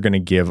think they're going to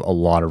give a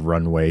lot of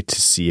runway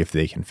to see if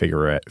they can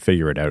figure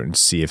it out and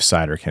see if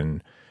Seider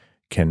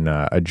can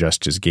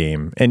adjust his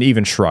game, and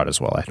even Sherratt as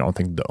well. I don't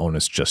think the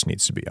onus just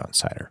needs to be on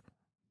Seider.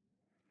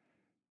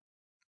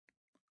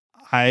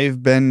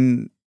 I've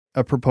been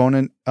a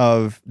proponent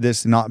of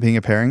this not being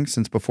a pairing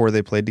since before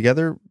they played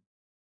together.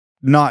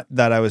 Not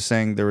that I was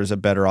saying there was a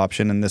better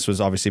option, and this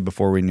was obviously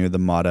before we knew the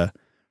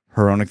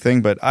Mata-Hronek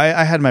thing, but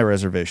I had my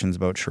reservations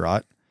about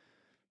Sherratt.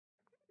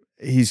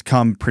 He's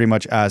come pretty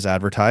much as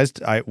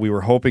advertised. We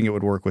were hoping it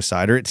would work with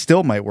Seider. It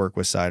still might work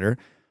with Seider.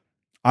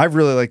 I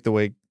really like the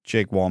way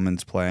Jake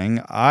Wallman's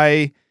playing.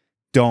 I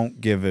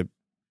don't give a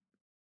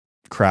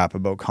crap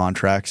about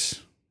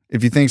contracts.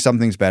 If you think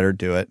something's better,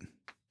 do it.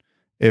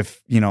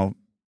 If,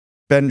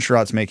 Ben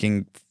Sherratt's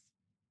making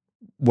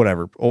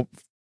whatever,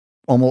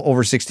 almost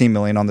over $16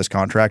 million on this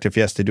contract. If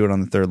he has to do it on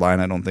the third line,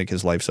 I don't think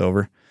his life's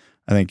over.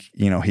 I think,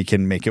 he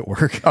can make it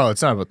work. Oh,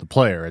 it's not about the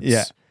player.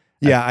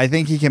 I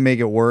think he can make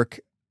it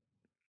work.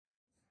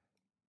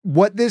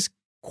 What this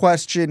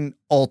question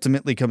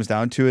ultimately comes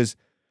down to is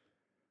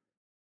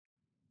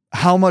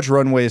how much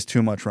runway is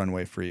too much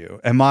runway for you?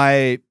 Am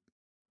I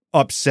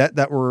upset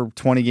that we're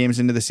 20 games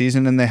into the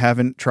season and they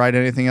haven't tried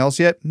anything else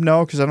yet?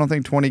 No, because I don't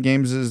think 20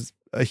 games is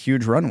a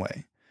huge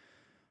runway.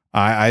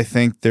 I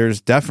think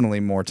there's definitely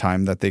more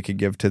time that they could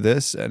give to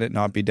this and it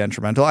not be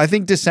detrimental. I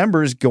think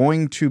December is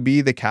going to be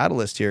the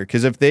catalyst here,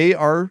 because if they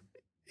are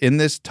in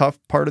this tough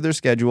part of their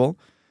schedule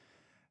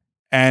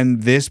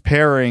and this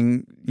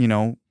pairing,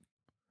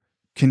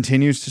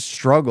 continues to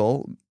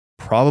struggle,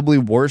 probably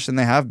worse than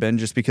they have been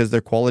just because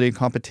their quality of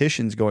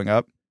competition is going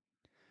up,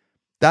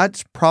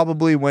 that's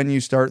probably when you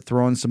start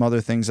throwing some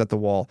other things at the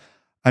wall.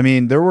 I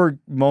mean, there were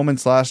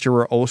moments last year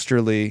where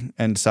Osterley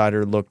and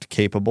Seider looked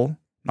capable.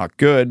 Not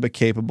good, but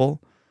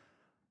capable.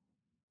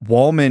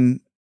 Wallman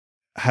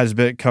has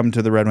come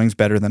to the Red Wings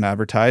better than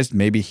advertised.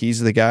 Maybe he's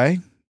the guy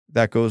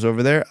that goes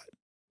over there.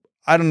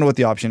 I don't know what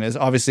the option is.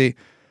 Obviously,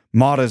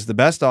 Mata is the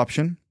best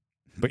option,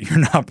 but you're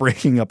not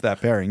breaking up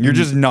that pairing. You're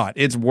just not.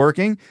 It's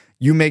working.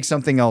 You make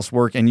something else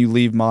work and you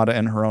leave Mata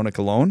and Hronek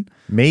alone.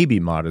 Maybe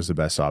Mata is the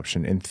best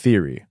option in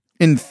theory.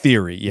 In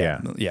theory,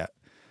 yeah.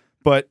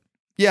 But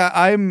yeah,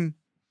 I'm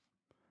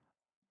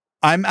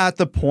at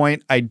the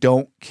point I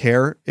don't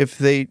care if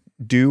they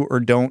do or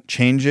don't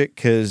change it,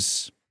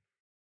 because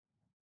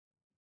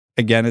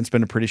again, it's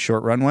been a pretty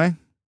short runway.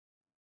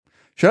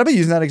 Should I be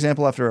using that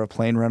example after a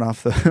plane went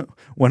off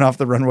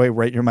the runway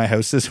right near my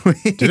house this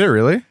week? Did it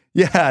really?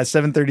 Yeah,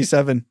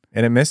 737.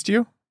 And it missed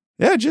you?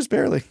 Yeah, just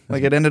barely.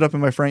 Like, it ended up in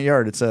my front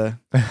yard. It's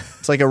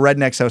like a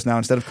redneck's house now.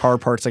 Instead of car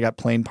parts, I got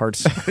plane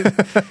parts.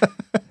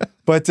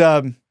 But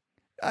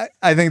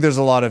I think there's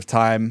a lot of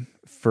time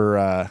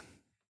for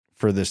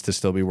this to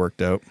still be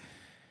worked out.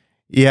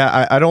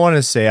 Yeah, I don't want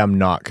to say I'm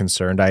not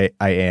concerned. I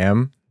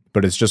am,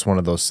 but it's just one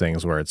of those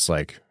things where it's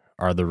like,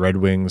 are the Red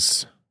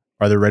Wings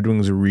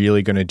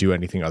really going to do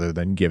anything other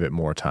than give it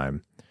more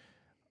time?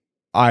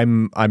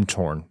 I'm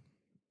torn.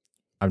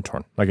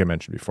 Like I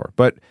mentioned before,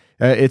 but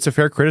it's a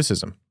fair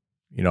criticism.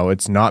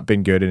 It's not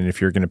been good, and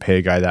if you're going to pay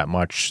a guy that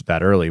much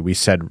that early, we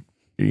said,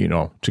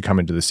 to come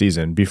into the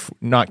season,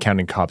 not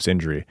counting Kopp's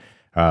injury,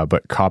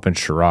 but Kopp and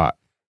Sherratt,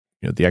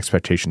 the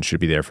expectation should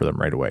be there for them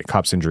right away.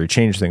 Kopp's injury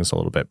changed things a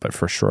little bit, but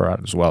for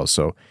Sherratt as well.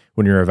 So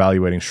when you're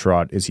evaluating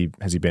Sherratt, has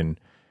he been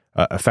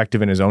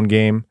effective in his own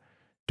game?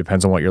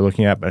 Depends on what you're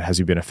looking at, but has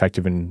he been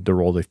effective in the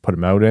role they've put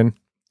him out in?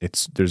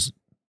 There's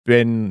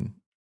been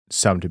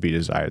some to be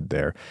desired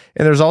there.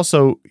 And there's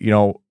also,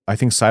 I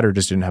think Seider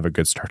just didn't have a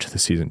good start to the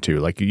season too.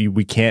 Like,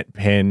 we can't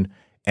pin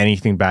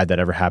anything bad that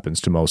ever happens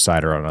to Mo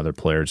Seider on other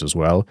players as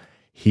well.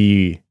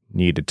 He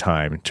needed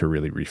time to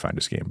really refine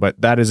his game.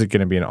 But that is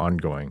going to be an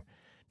ongoing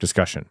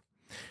discussion.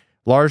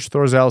 Lars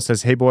Thorzel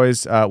says, hey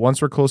boys,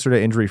 once we're closer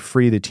to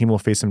injury-free, the team will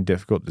face some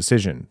difficult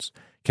decisions.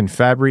 Can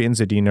Fabry and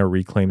Zadina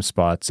reclaim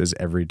spots as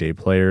everyday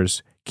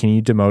players? Can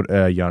you demote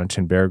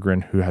Jonathan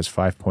Berggren, who has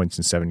 5 points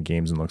in 7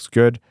 games and looks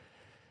good?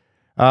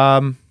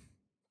 I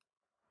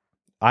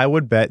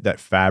would bet that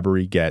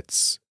Fabry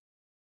gets,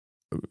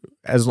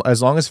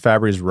 as long as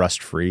Fabry is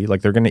rust-free,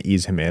 like they're going to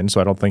ease him in,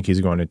 so I don't think he's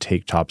going to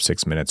take top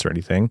 6 minutes or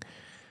anything.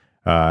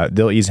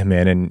 They'll ease him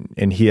in,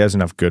 and he has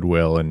enough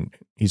goodwill, and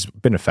he's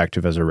been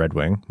effective as a Red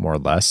Wing, more or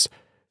less,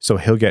 so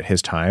he'll get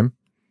his time.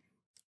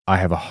 I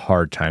have a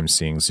hard time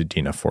seeing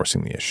Zadina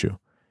forcing the issue.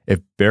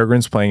 If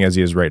Berggren's playing as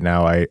he is right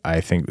now,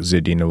 I think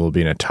Zadina will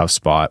be in a tough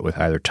spot with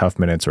either tough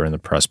minutes or in the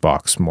press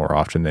box more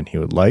often than he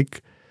would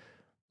like.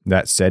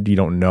 That said, you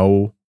don't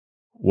know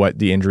what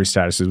the injury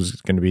status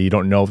is going to be. You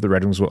don't know if the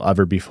Red Wings will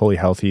ever be fully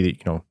healthy. You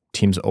know,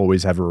 teams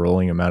always have a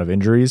rolling amount of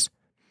injuries.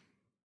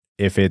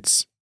 If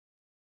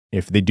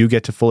they do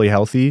get to fully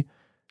healthy,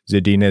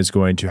 Zadina is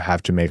going to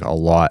have to make a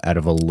lot out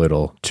of a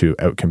little to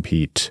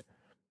outcompete,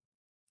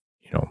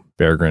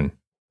 Berggren,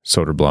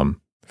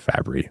 Soderblom,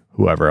 Fabry,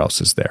 whoever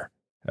else is there.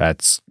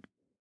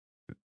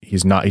 He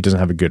doesn't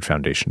have a good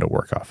foundation to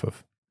work off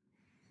of.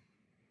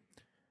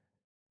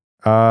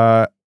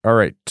 All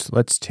right,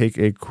 let's take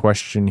a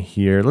question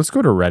here. Let's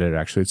go to Reddit,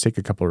 actually. Let's take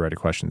a couple of Reddit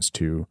questions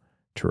to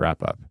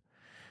wrap up.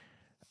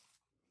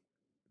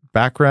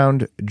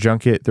 Background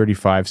Junket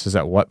 35 says,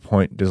 at what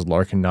point does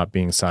Larkin not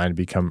being signed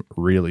become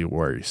really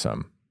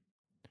worrisome?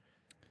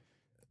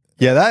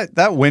 Yeah,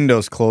 that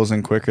window's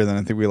closing quicker than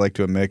I think we like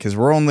to admit, because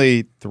we're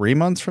only 3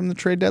 months from the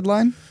trade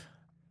deadline.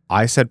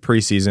 I said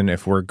preseason,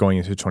 if we're going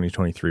into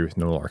 2023 with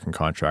no Larkin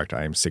contract,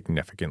 I am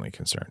significantly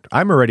concerned.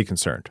 I'm already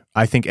concerned.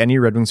 I think any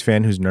Red Wings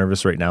fan who's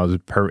nervous right now,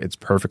 it's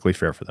perfectly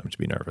fair for them to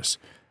be nervous.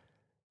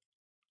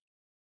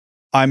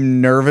 I'm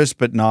nervous,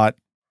 but not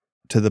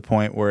to the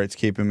point where it's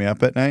keeping me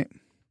up at night.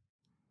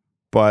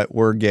 But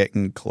we're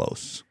getting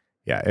close.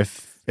 Yeah,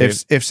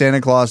 if Santa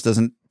Claus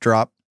doesn't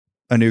drop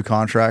a new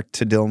contract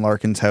to Dylan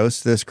Larkin's house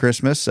this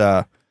Christmas,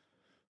 we're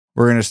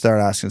going to start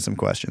asking some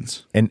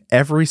questions. In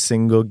every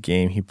single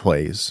game he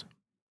plays,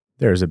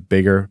 there's a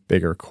bigger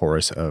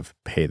chorus of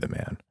pay the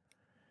man.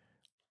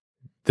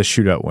 The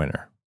shootout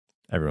winner.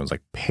 Everyone's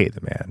like, pay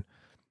the man.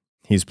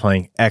 He's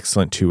playing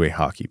excellent two-way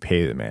hockey,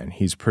 pay the man.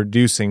 He's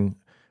producing,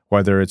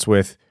 whether it's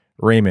with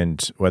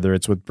Raymond, whether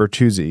it's with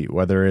Bertuzzi,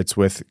 whether it's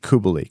with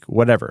Kubalik,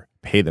 whatever,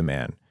 pay the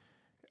man.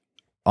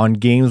 On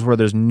games where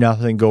there's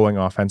nothing going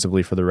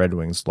offensively for the Red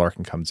Wings,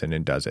 Larkin comes in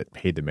and does it,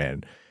 pay the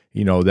man.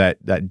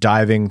 That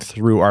diving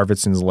through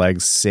Arvidsson's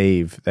legs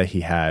save that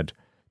he had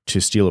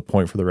to steal a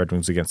point for the Red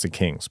Wings against the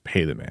Kings,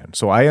 pay the man.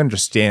 So I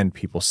understand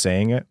people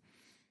saying it.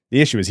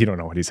 The issue is he don't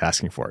know what he's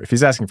asking for. If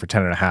he's asking for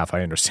 10.5,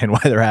 I understand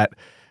why they're at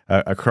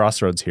a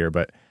crossroads here,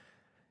 but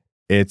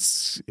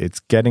it's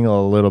getting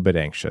a little bit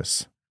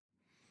anxious.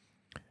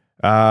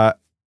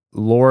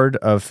 Lord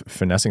of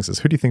Finessing says,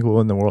 who do you think will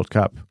win the World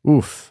Cup?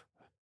 Oof.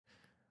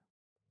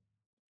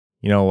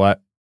 You know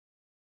what?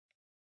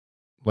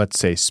 Let's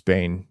say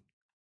Spain.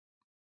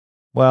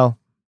 Well,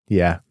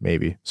 yeah,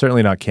 maybe.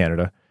 Certainly not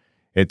Canada.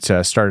 It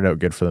started out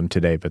good for them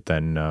today, but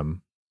then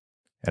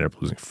ended up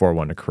losing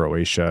 4-1 to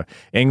Croatia.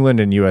 England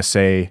and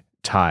USA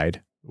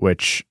tied,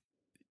 which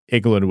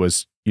England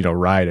was,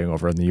 riding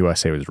over, and the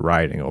USA was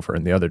riding over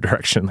in the other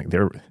direction. Like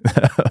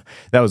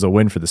that was a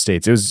win for the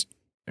States. It was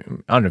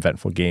an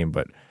uneventful game,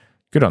 but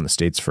good on the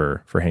States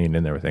for hanging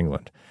in there with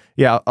England.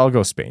 Yeah, I'll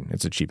go Spain.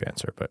 It's a cheap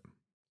answer, but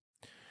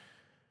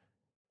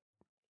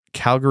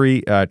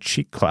Calgary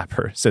Cheek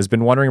Clapper says,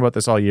 been wondering about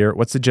this all year.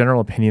 What's the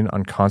general opinion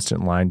on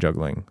constant line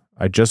juggling?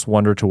 I just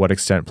wonder to what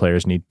extent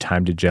players need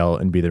time to gel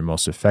and be their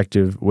most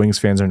effective. Wings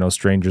fans are no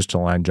strangers to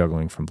line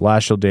juggling from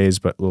Blashill days,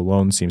 but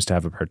Lalonde seems to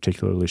have a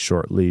particularly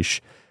short leash.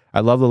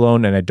 I love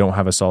Lalonde, and I don't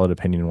have a solid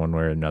opinion one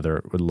way or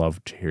another. Would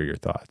love to hear your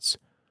thoughts.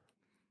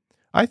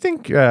 I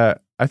think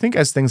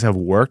as things have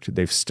worked,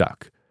 they've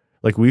stuck.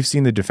 Like, we've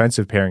seen the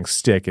defensive pairing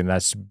stick, and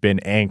that's been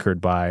anchored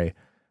by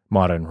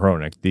Mata and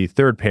Hronek. The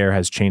third pair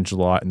has changed a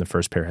lot, and the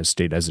first pair has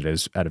stayed as it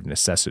is out of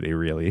necessity,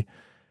 really.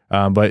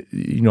 But,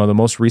 the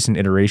most recent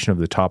iteration of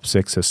the top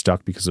six has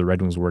stuck because the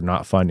Red Wings were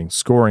not finding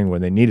scoring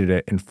when they needed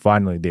it, and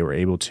finally they were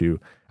able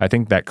to. I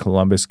think that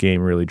Columbus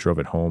game really drove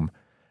it home.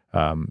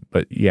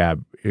 But, yeah,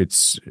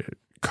 it's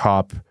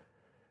Kopp,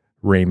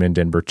 Raymond,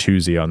 and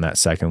Bertuzzi on that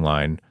second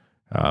line.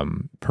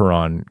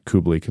 Perron,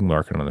 Kubalik, and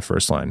Larkin on the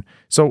first line.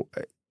 So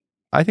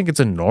I think it's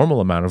a normal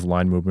amount of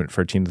line movement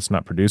for a team that's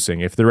not producing.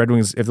 If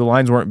the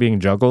lines weren't being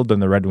juggled, then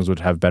the Red Wings would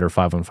have better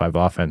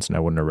 5-on-5 offense, and I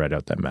wouldn't have read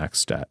out that max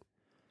stat.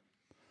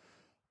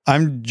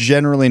 I'm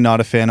generally not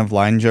a fan of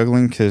line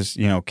juggling because,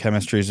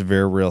 chemistry is a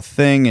very real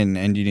thing,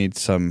 and you need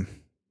some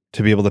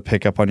to be able to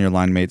pick up on your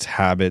line mates'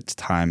 habits,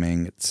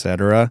 timing,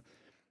 etc.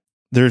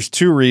 There's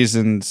two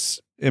reasons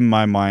in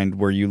my mind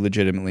where you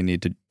legitimately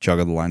need to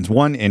juggle the lines.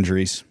 One,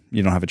 injuries.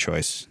 You don't have a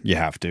choice. You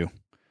have to.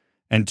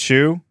 And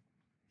two,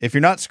 if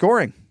you're not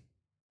scoring.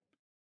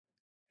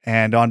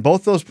 And on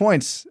both those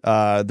points,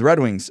 the Red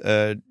Wings,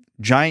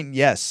 Giant,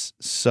 yes.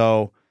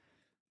 So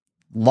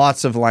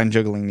lots of line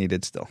juggling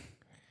needed still.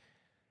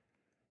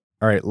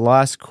 All right,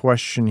 last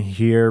question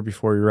here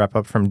before we wrap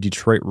up from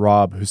Detroit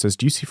Rob, who says,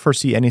 do you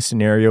foresee any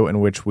scenario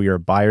in which we are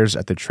buyers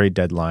at the trade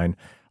deadline?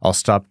 I'll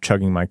stop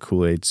chugging my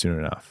Kool-Aid soon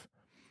enough.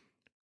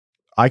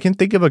 I can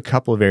think of a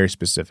couple of very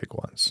specific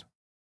ones.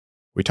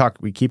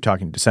 We keep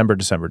talking December.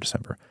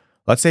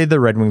 Let's say the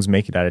Red Wings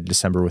make it out of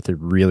December with a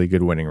really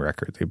good winning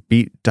record. They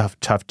beat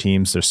tough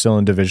teams. They're still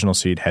in divisional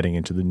seed heading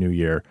into the new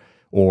year,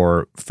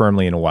 or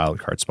firmly in a wild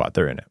card spot.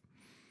 They're in it.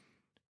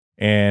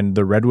 And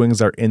the Red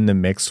Wings are in the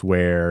mix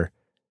where,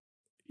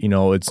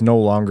 it's no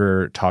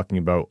longer talking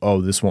about,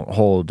 oh, this won't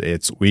hold.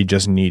 It's we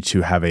just need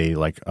to have a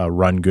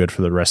run good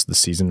for the rest of the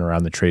season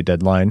around the trade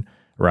deadline,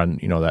 around,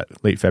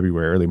 that late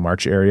February, early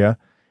March area.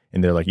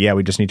 And they're like, yeah,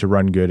 we just need to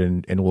run good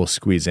and we'll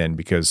squeeze in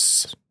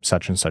because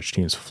such and such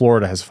teams.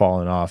 Florida has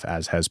fallen off,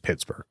 as has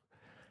Pittsburgh.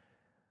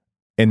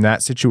 In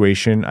that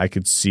situation, I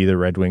could see the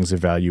Red Wings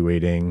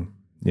evaluating,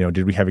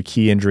 did we have a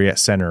key injury at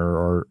center,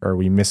 or are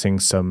we missing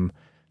some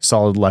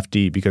solid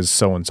lefty because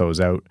so-and-so is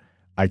out?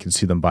 I can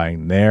see them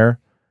buying there.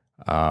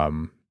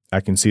 I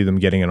can see them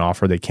getting an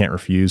offer they can't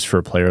refuse for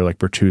a player like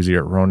Bertuzzi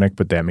or Hronek,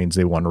 but that means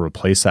they want to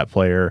replace that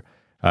player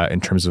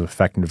in terms of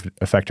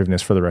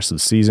effectiveness for the rest of the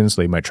season.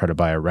 So they might try to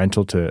buy a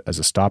rental as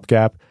a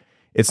stopgap.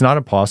 It's not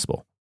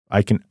impossible.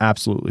 I can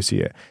absolutely see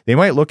it. They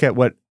might look at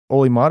what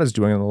Olli Mata is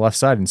doing on the left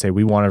side and say,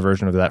 we want a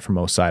version of that from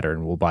Mo Seider,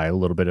 and we'll buy a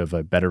little bit of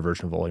a better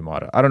version of Olli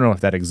Mata. I don't know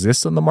if that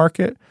exists on the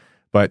market,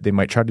 but they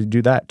might try to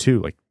do that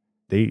too.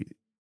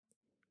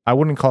 I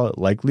wouldn't call it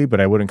likely,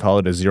 but I wouldn't call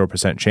it a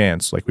 0%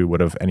 chance like we would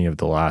have any of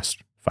the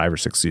last 5 or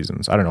 6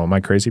 seasons. I don't know. Am I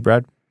crazy,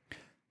 Brad?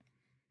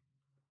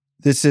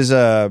 This is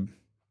a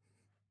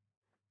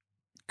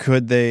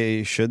could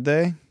they, should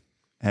they?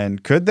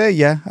 And could they?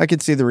 Yeah, I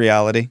could see the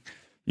reality.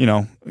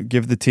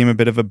 Give the team a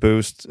bit of a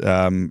boost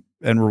and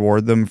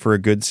reward them for a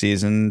good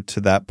season to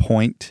that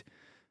point.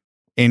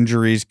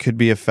 Injuries could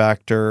be a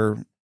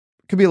factor.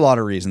 Could be a lot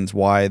of reasons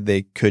why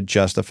they could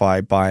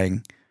justify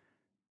buying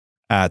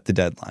at the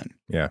deadline.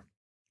 Yeah.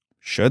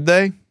 Should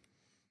they?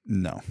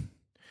 No.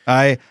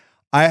 I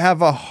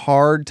have a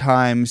hard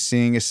time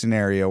seeing a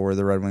scenario where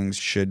the Red Wings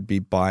should be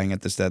buying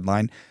at this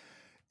deadline.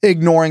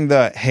 Ignoring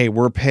hey,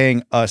 we're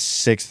paying a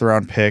 6th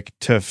round pick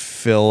to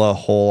fill a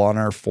hole on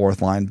our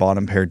 4th line,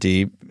 bottom pair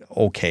D.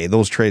 Okay,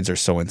 those trades are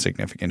so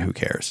insignificant. Who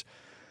cares?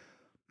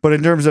 But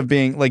in terms of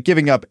being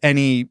giving up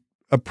any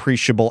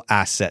appreciable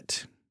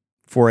asset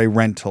for a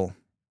rental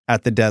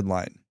at the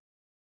deadline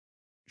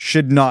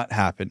should not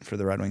happen for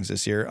the Red Wings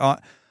this year.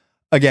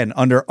 Again,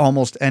 under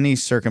almost any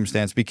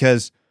circumstance,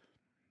 because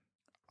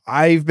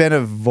I've been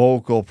a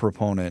vocal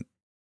proponent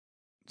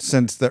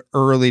since the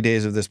early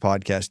days of this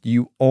podcast.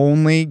 You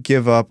only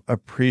give up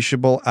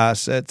appreciable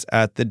assets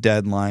at the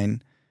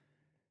deadline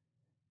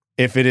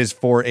if it is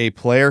for a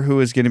player who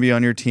is going to be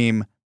on your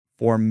team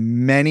for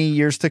many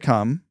years to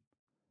come,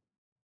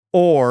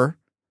 or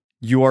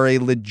you are a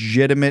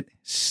legitimate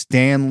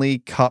Stanley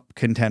Cup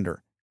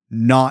contender,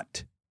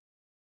 not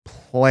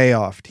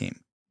playoff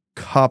team,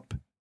 Cup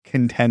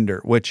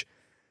contender. Which,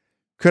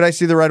 could I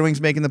see the Red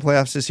Wings making the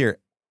playoffs this year?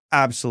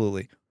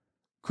 Absolutely.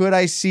 Could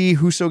I see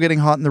Husso getting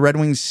hot and the Red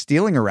Wings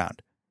stealing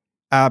around?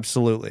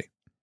 Absolutely.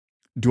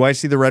 Do I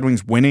see the Red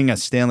Wings winning a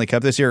Stanley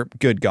Cup this year?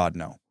 Good God,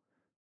 no.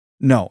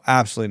 No,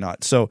 absolutely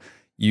not. So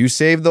you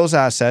save those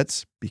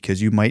assets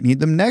because you might need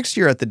them next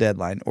year at the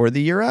deadline or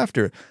the year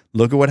after.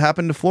 Look at what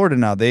happened to Florida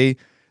now. They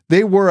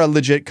were a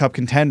legit Cup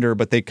contender,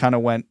 but they kind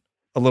of went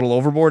a little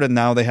overboard, and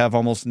now they have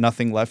almost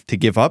nothing left to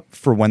give up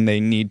for when they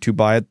need to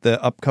buy at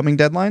the upcoming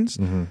deadlines.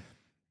 Mm-hmm.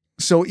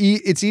 So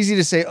it's easy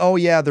to say, oh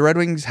yeah, the Red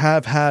Wings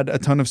have had a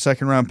ton of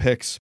 2nd round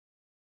picks.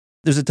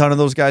 There's a ton of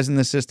those guys in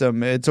the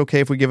system. It's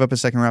okay if we give up a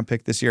 2nd round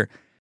pick this year.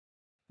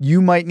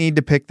 You might need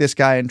to pick this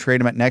guy and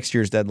trade him at next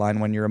year's deadline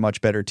when you're a much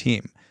better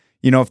team.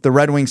 If the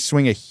Red Wings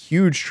swing a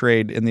huge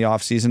trade in the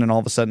offseason and all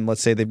of a sudden,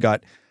 let's say they've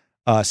got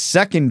a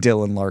second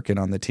Dylan Larkin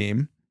on the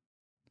team,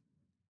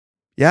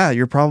 yeah,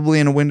 you're probably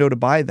in a window to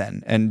buy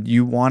then, and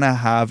you want to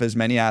have as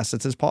many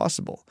assets as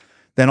possible.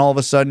 Then all of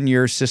a sudden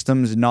your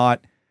system's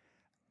not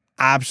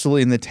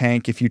absolutely in the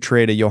tank if you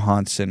trade a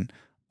Johansson,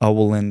 a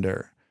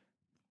Wallinder,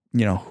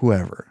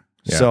 whoever.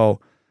 Yeah. So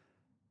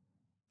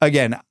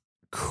again,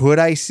 could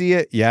I see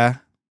it? Yeah.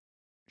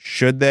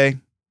 Should they?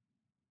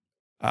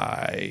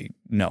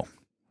 No.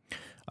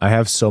 I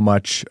have so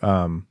much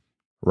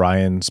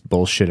Ryan's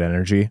bullshit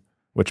energy,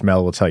 which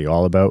Mel will tell you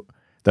all about,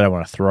 that I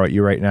want to throw at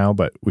you right now,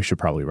 but we should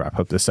probably wrap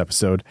up this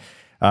episode.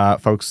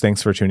 Folks,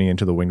 thanks for tuning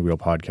into the Winged Wheel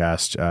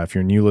podcast. If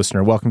you're a new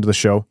listener, welcome to the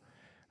show.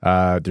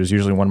 There's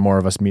usually one more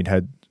of us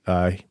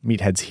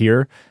meatheads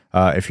here.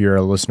 If you're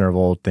a listener of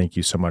old, thank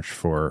you so much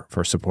for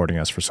supporting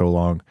us for so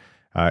long.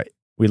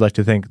 We'd like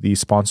to thank the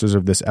sponsors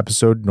of this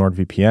episode,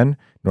 NordVPN,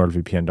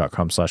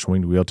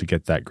 nordvpn.com/wingedwheel to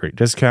get that great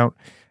discount.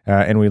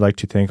 And we'd like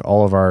to thank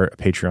all of our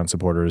Patreon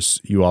supporters.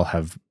 You all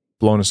have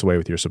blown us away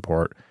with your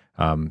support.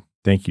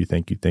 Thank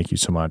you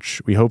so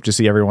much. We hope to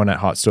see everyone at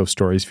Hot Stove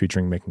Stories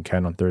featuring Mick and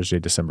Ken on Thursday,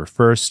 December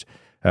 1st.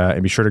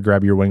 And be sure to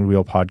grab your Winged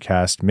Wheel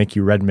podcast, Mickey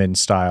Redmond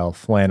style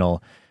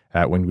flannel,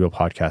 at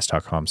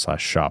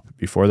wingedwheelpodcast.com/shop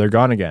before they're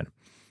gone again.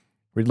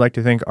 We'd like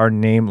to thank our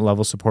name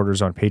level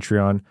supporters on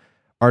Patreon: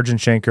 Arjun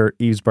Shankar,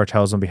 Yves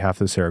Bartels on behalf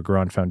of the Sarah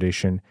Grand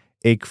Foundation,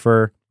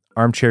 Aikfer,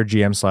 Armchair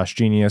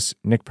GM/Genius,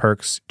 Nick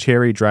Perks,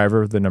 Terry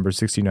Driver, the number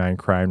 69,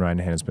 Crime, Ryan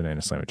Hannah's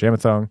Banana Slam at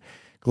Jamathon,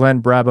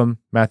 Glenn Brabham,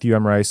 Matthew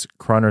M. Rice,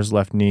 Croner's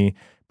Left Knee,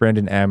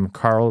 Brandon M.,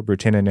 Carl,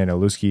 Brutina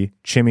Nanoluski,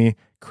 Chimmy,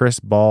 Chris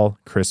Ball,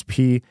 Chris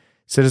P.,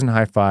 Citizen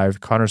High Five,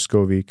 Connor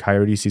Scovey,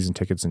 Coyote Season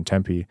Tickets in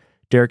Tempe,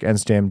 Derek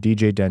Enstam,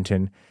 DJ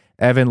Denton,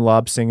 Evan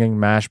Lob Singing,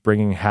 Mash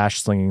Bringing,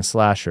 Hash Slinging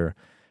Slasher,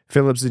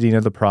 Philip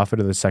Zadina, the Prophet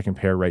of the Second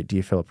Pair, Right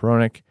D. Philip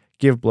Hronek,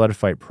 Give Blood a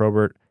Fight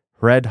Probert,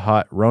 Red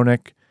Hot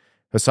Hronek,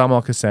 Hassam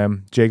Al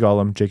Qassem, Jay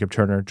Gollum, Jacob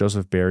Turner,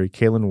 Joseph Barry,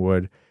 Kalen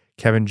Wood,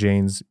 Kevin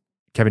James,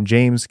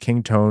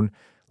 King Tone,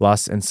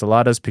 Las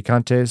Ensaladas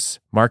Picantes,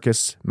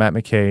 Marcus, Matt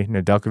McKay,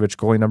 Nedeljkovic,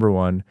 goalie number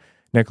 1,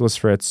 Nicholas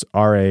Fritz,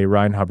 R.A.,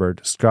 Ryan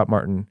Hubbard, Scott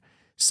Martin,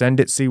 Send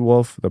It Sea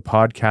Wolf, The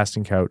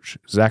Podcasting Couch,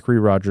 Zachary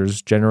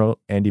Rogers, General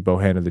Andy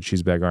Bohan of the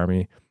Cheeseback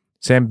Army,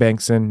 Sam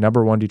Bankson,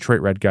 number 1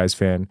 Detroit Red Guys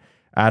fan,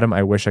 Adam,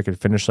 I Wish I Could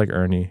Finish Like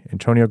Ernie,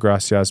 Antonio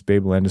Gracias,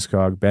 Babe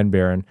Landeskog, Ben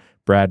Barron,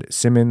 Brad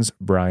Simmons,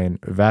 Brian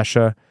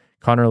Vasha,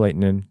 Connor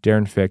Leighton,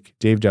 Darren Fick,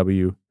 Dave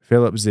W.,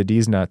 Philip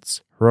Zadiz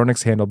Nuts,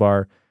 Hronek's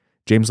Handlebar,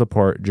 James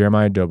Laporte,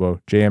 Jeremiah Dobo,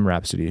 J.M.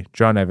 Rhapsody,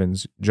 John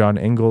Evans, John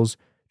Ingalls,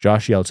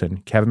 Josh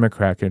Yelton, Kevin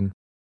McCracken,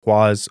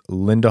 Quaz,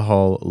 Linda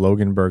Hull,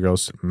 Logan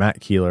Burgos, Matt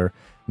Keeler,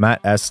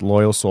 Matt S.,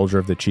 Loyal Soldier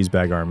of the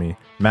Cheesebag Army,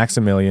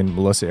 Maximilian,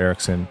 Melissa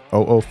Erickson,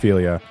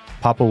 Ophelia,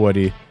 Papa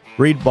Woody,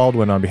 Reed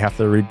Baldwin on behalf of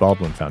the Reed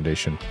Baldwin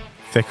Foundation,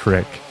 Thick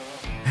Rick,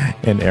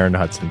 and Aaron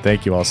Hudson.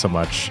 Thank you all so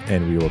much,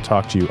 and we will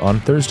talk to you on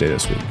Thursday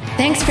this week.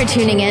 Thanks for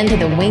tuning in to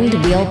the Winged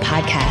Wheel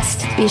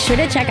Podcast. Be sure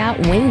to check out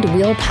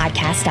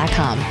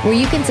wingedwheelpodcast.com, where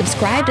you can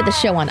subscribe to the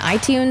show on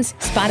iTunes,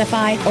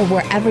 Spotify, or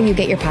wherever you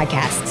get your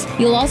podcasts.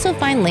 You'll also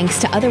find links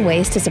to other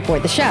ways to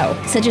support the show,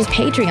 such as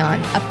Patreon,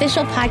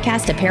 official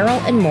podcast apparel,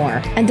 and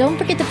more. And don't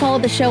forget to follow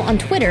the show on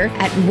Twitter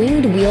at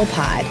Winged Wheel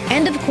Pod.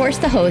 And of course,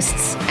 the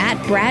hosts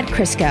at Brad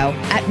Crisco,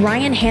 at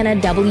Ryan Hanna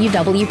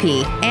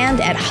WWP,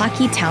 and at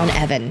Hockey Town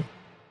Evan.